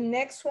 The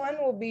next one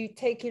will be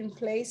taking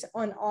place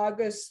on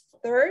August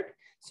 3rd.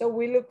 So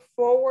we look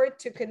forward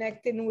to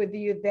connecting with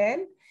you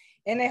then.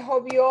 And I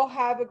hope you all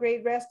have a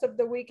great rest of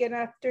the week and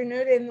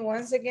afternoon. And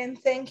once again,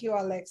 thank you,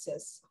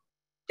 Alexis.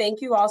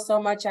 Thank you all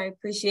so much. I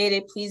appreciate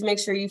it. Please make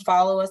sure you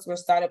follow us. We're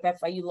Startup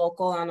FIU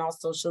Local on all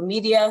social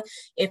media.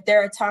 If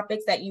there are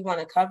topics that you want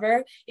to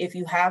cover, if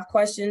you have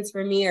questions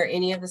for me or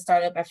any of the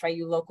Startup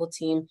FIU Local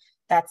team,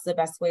 that's the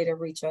best way to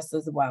reach us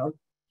as well.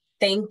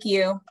 Thank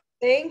you.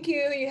 Thank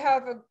you. You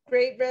have a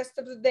great rest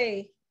of the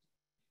day.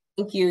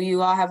 Thank you.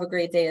 You all have a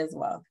great day as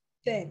well.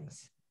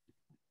 Thanks.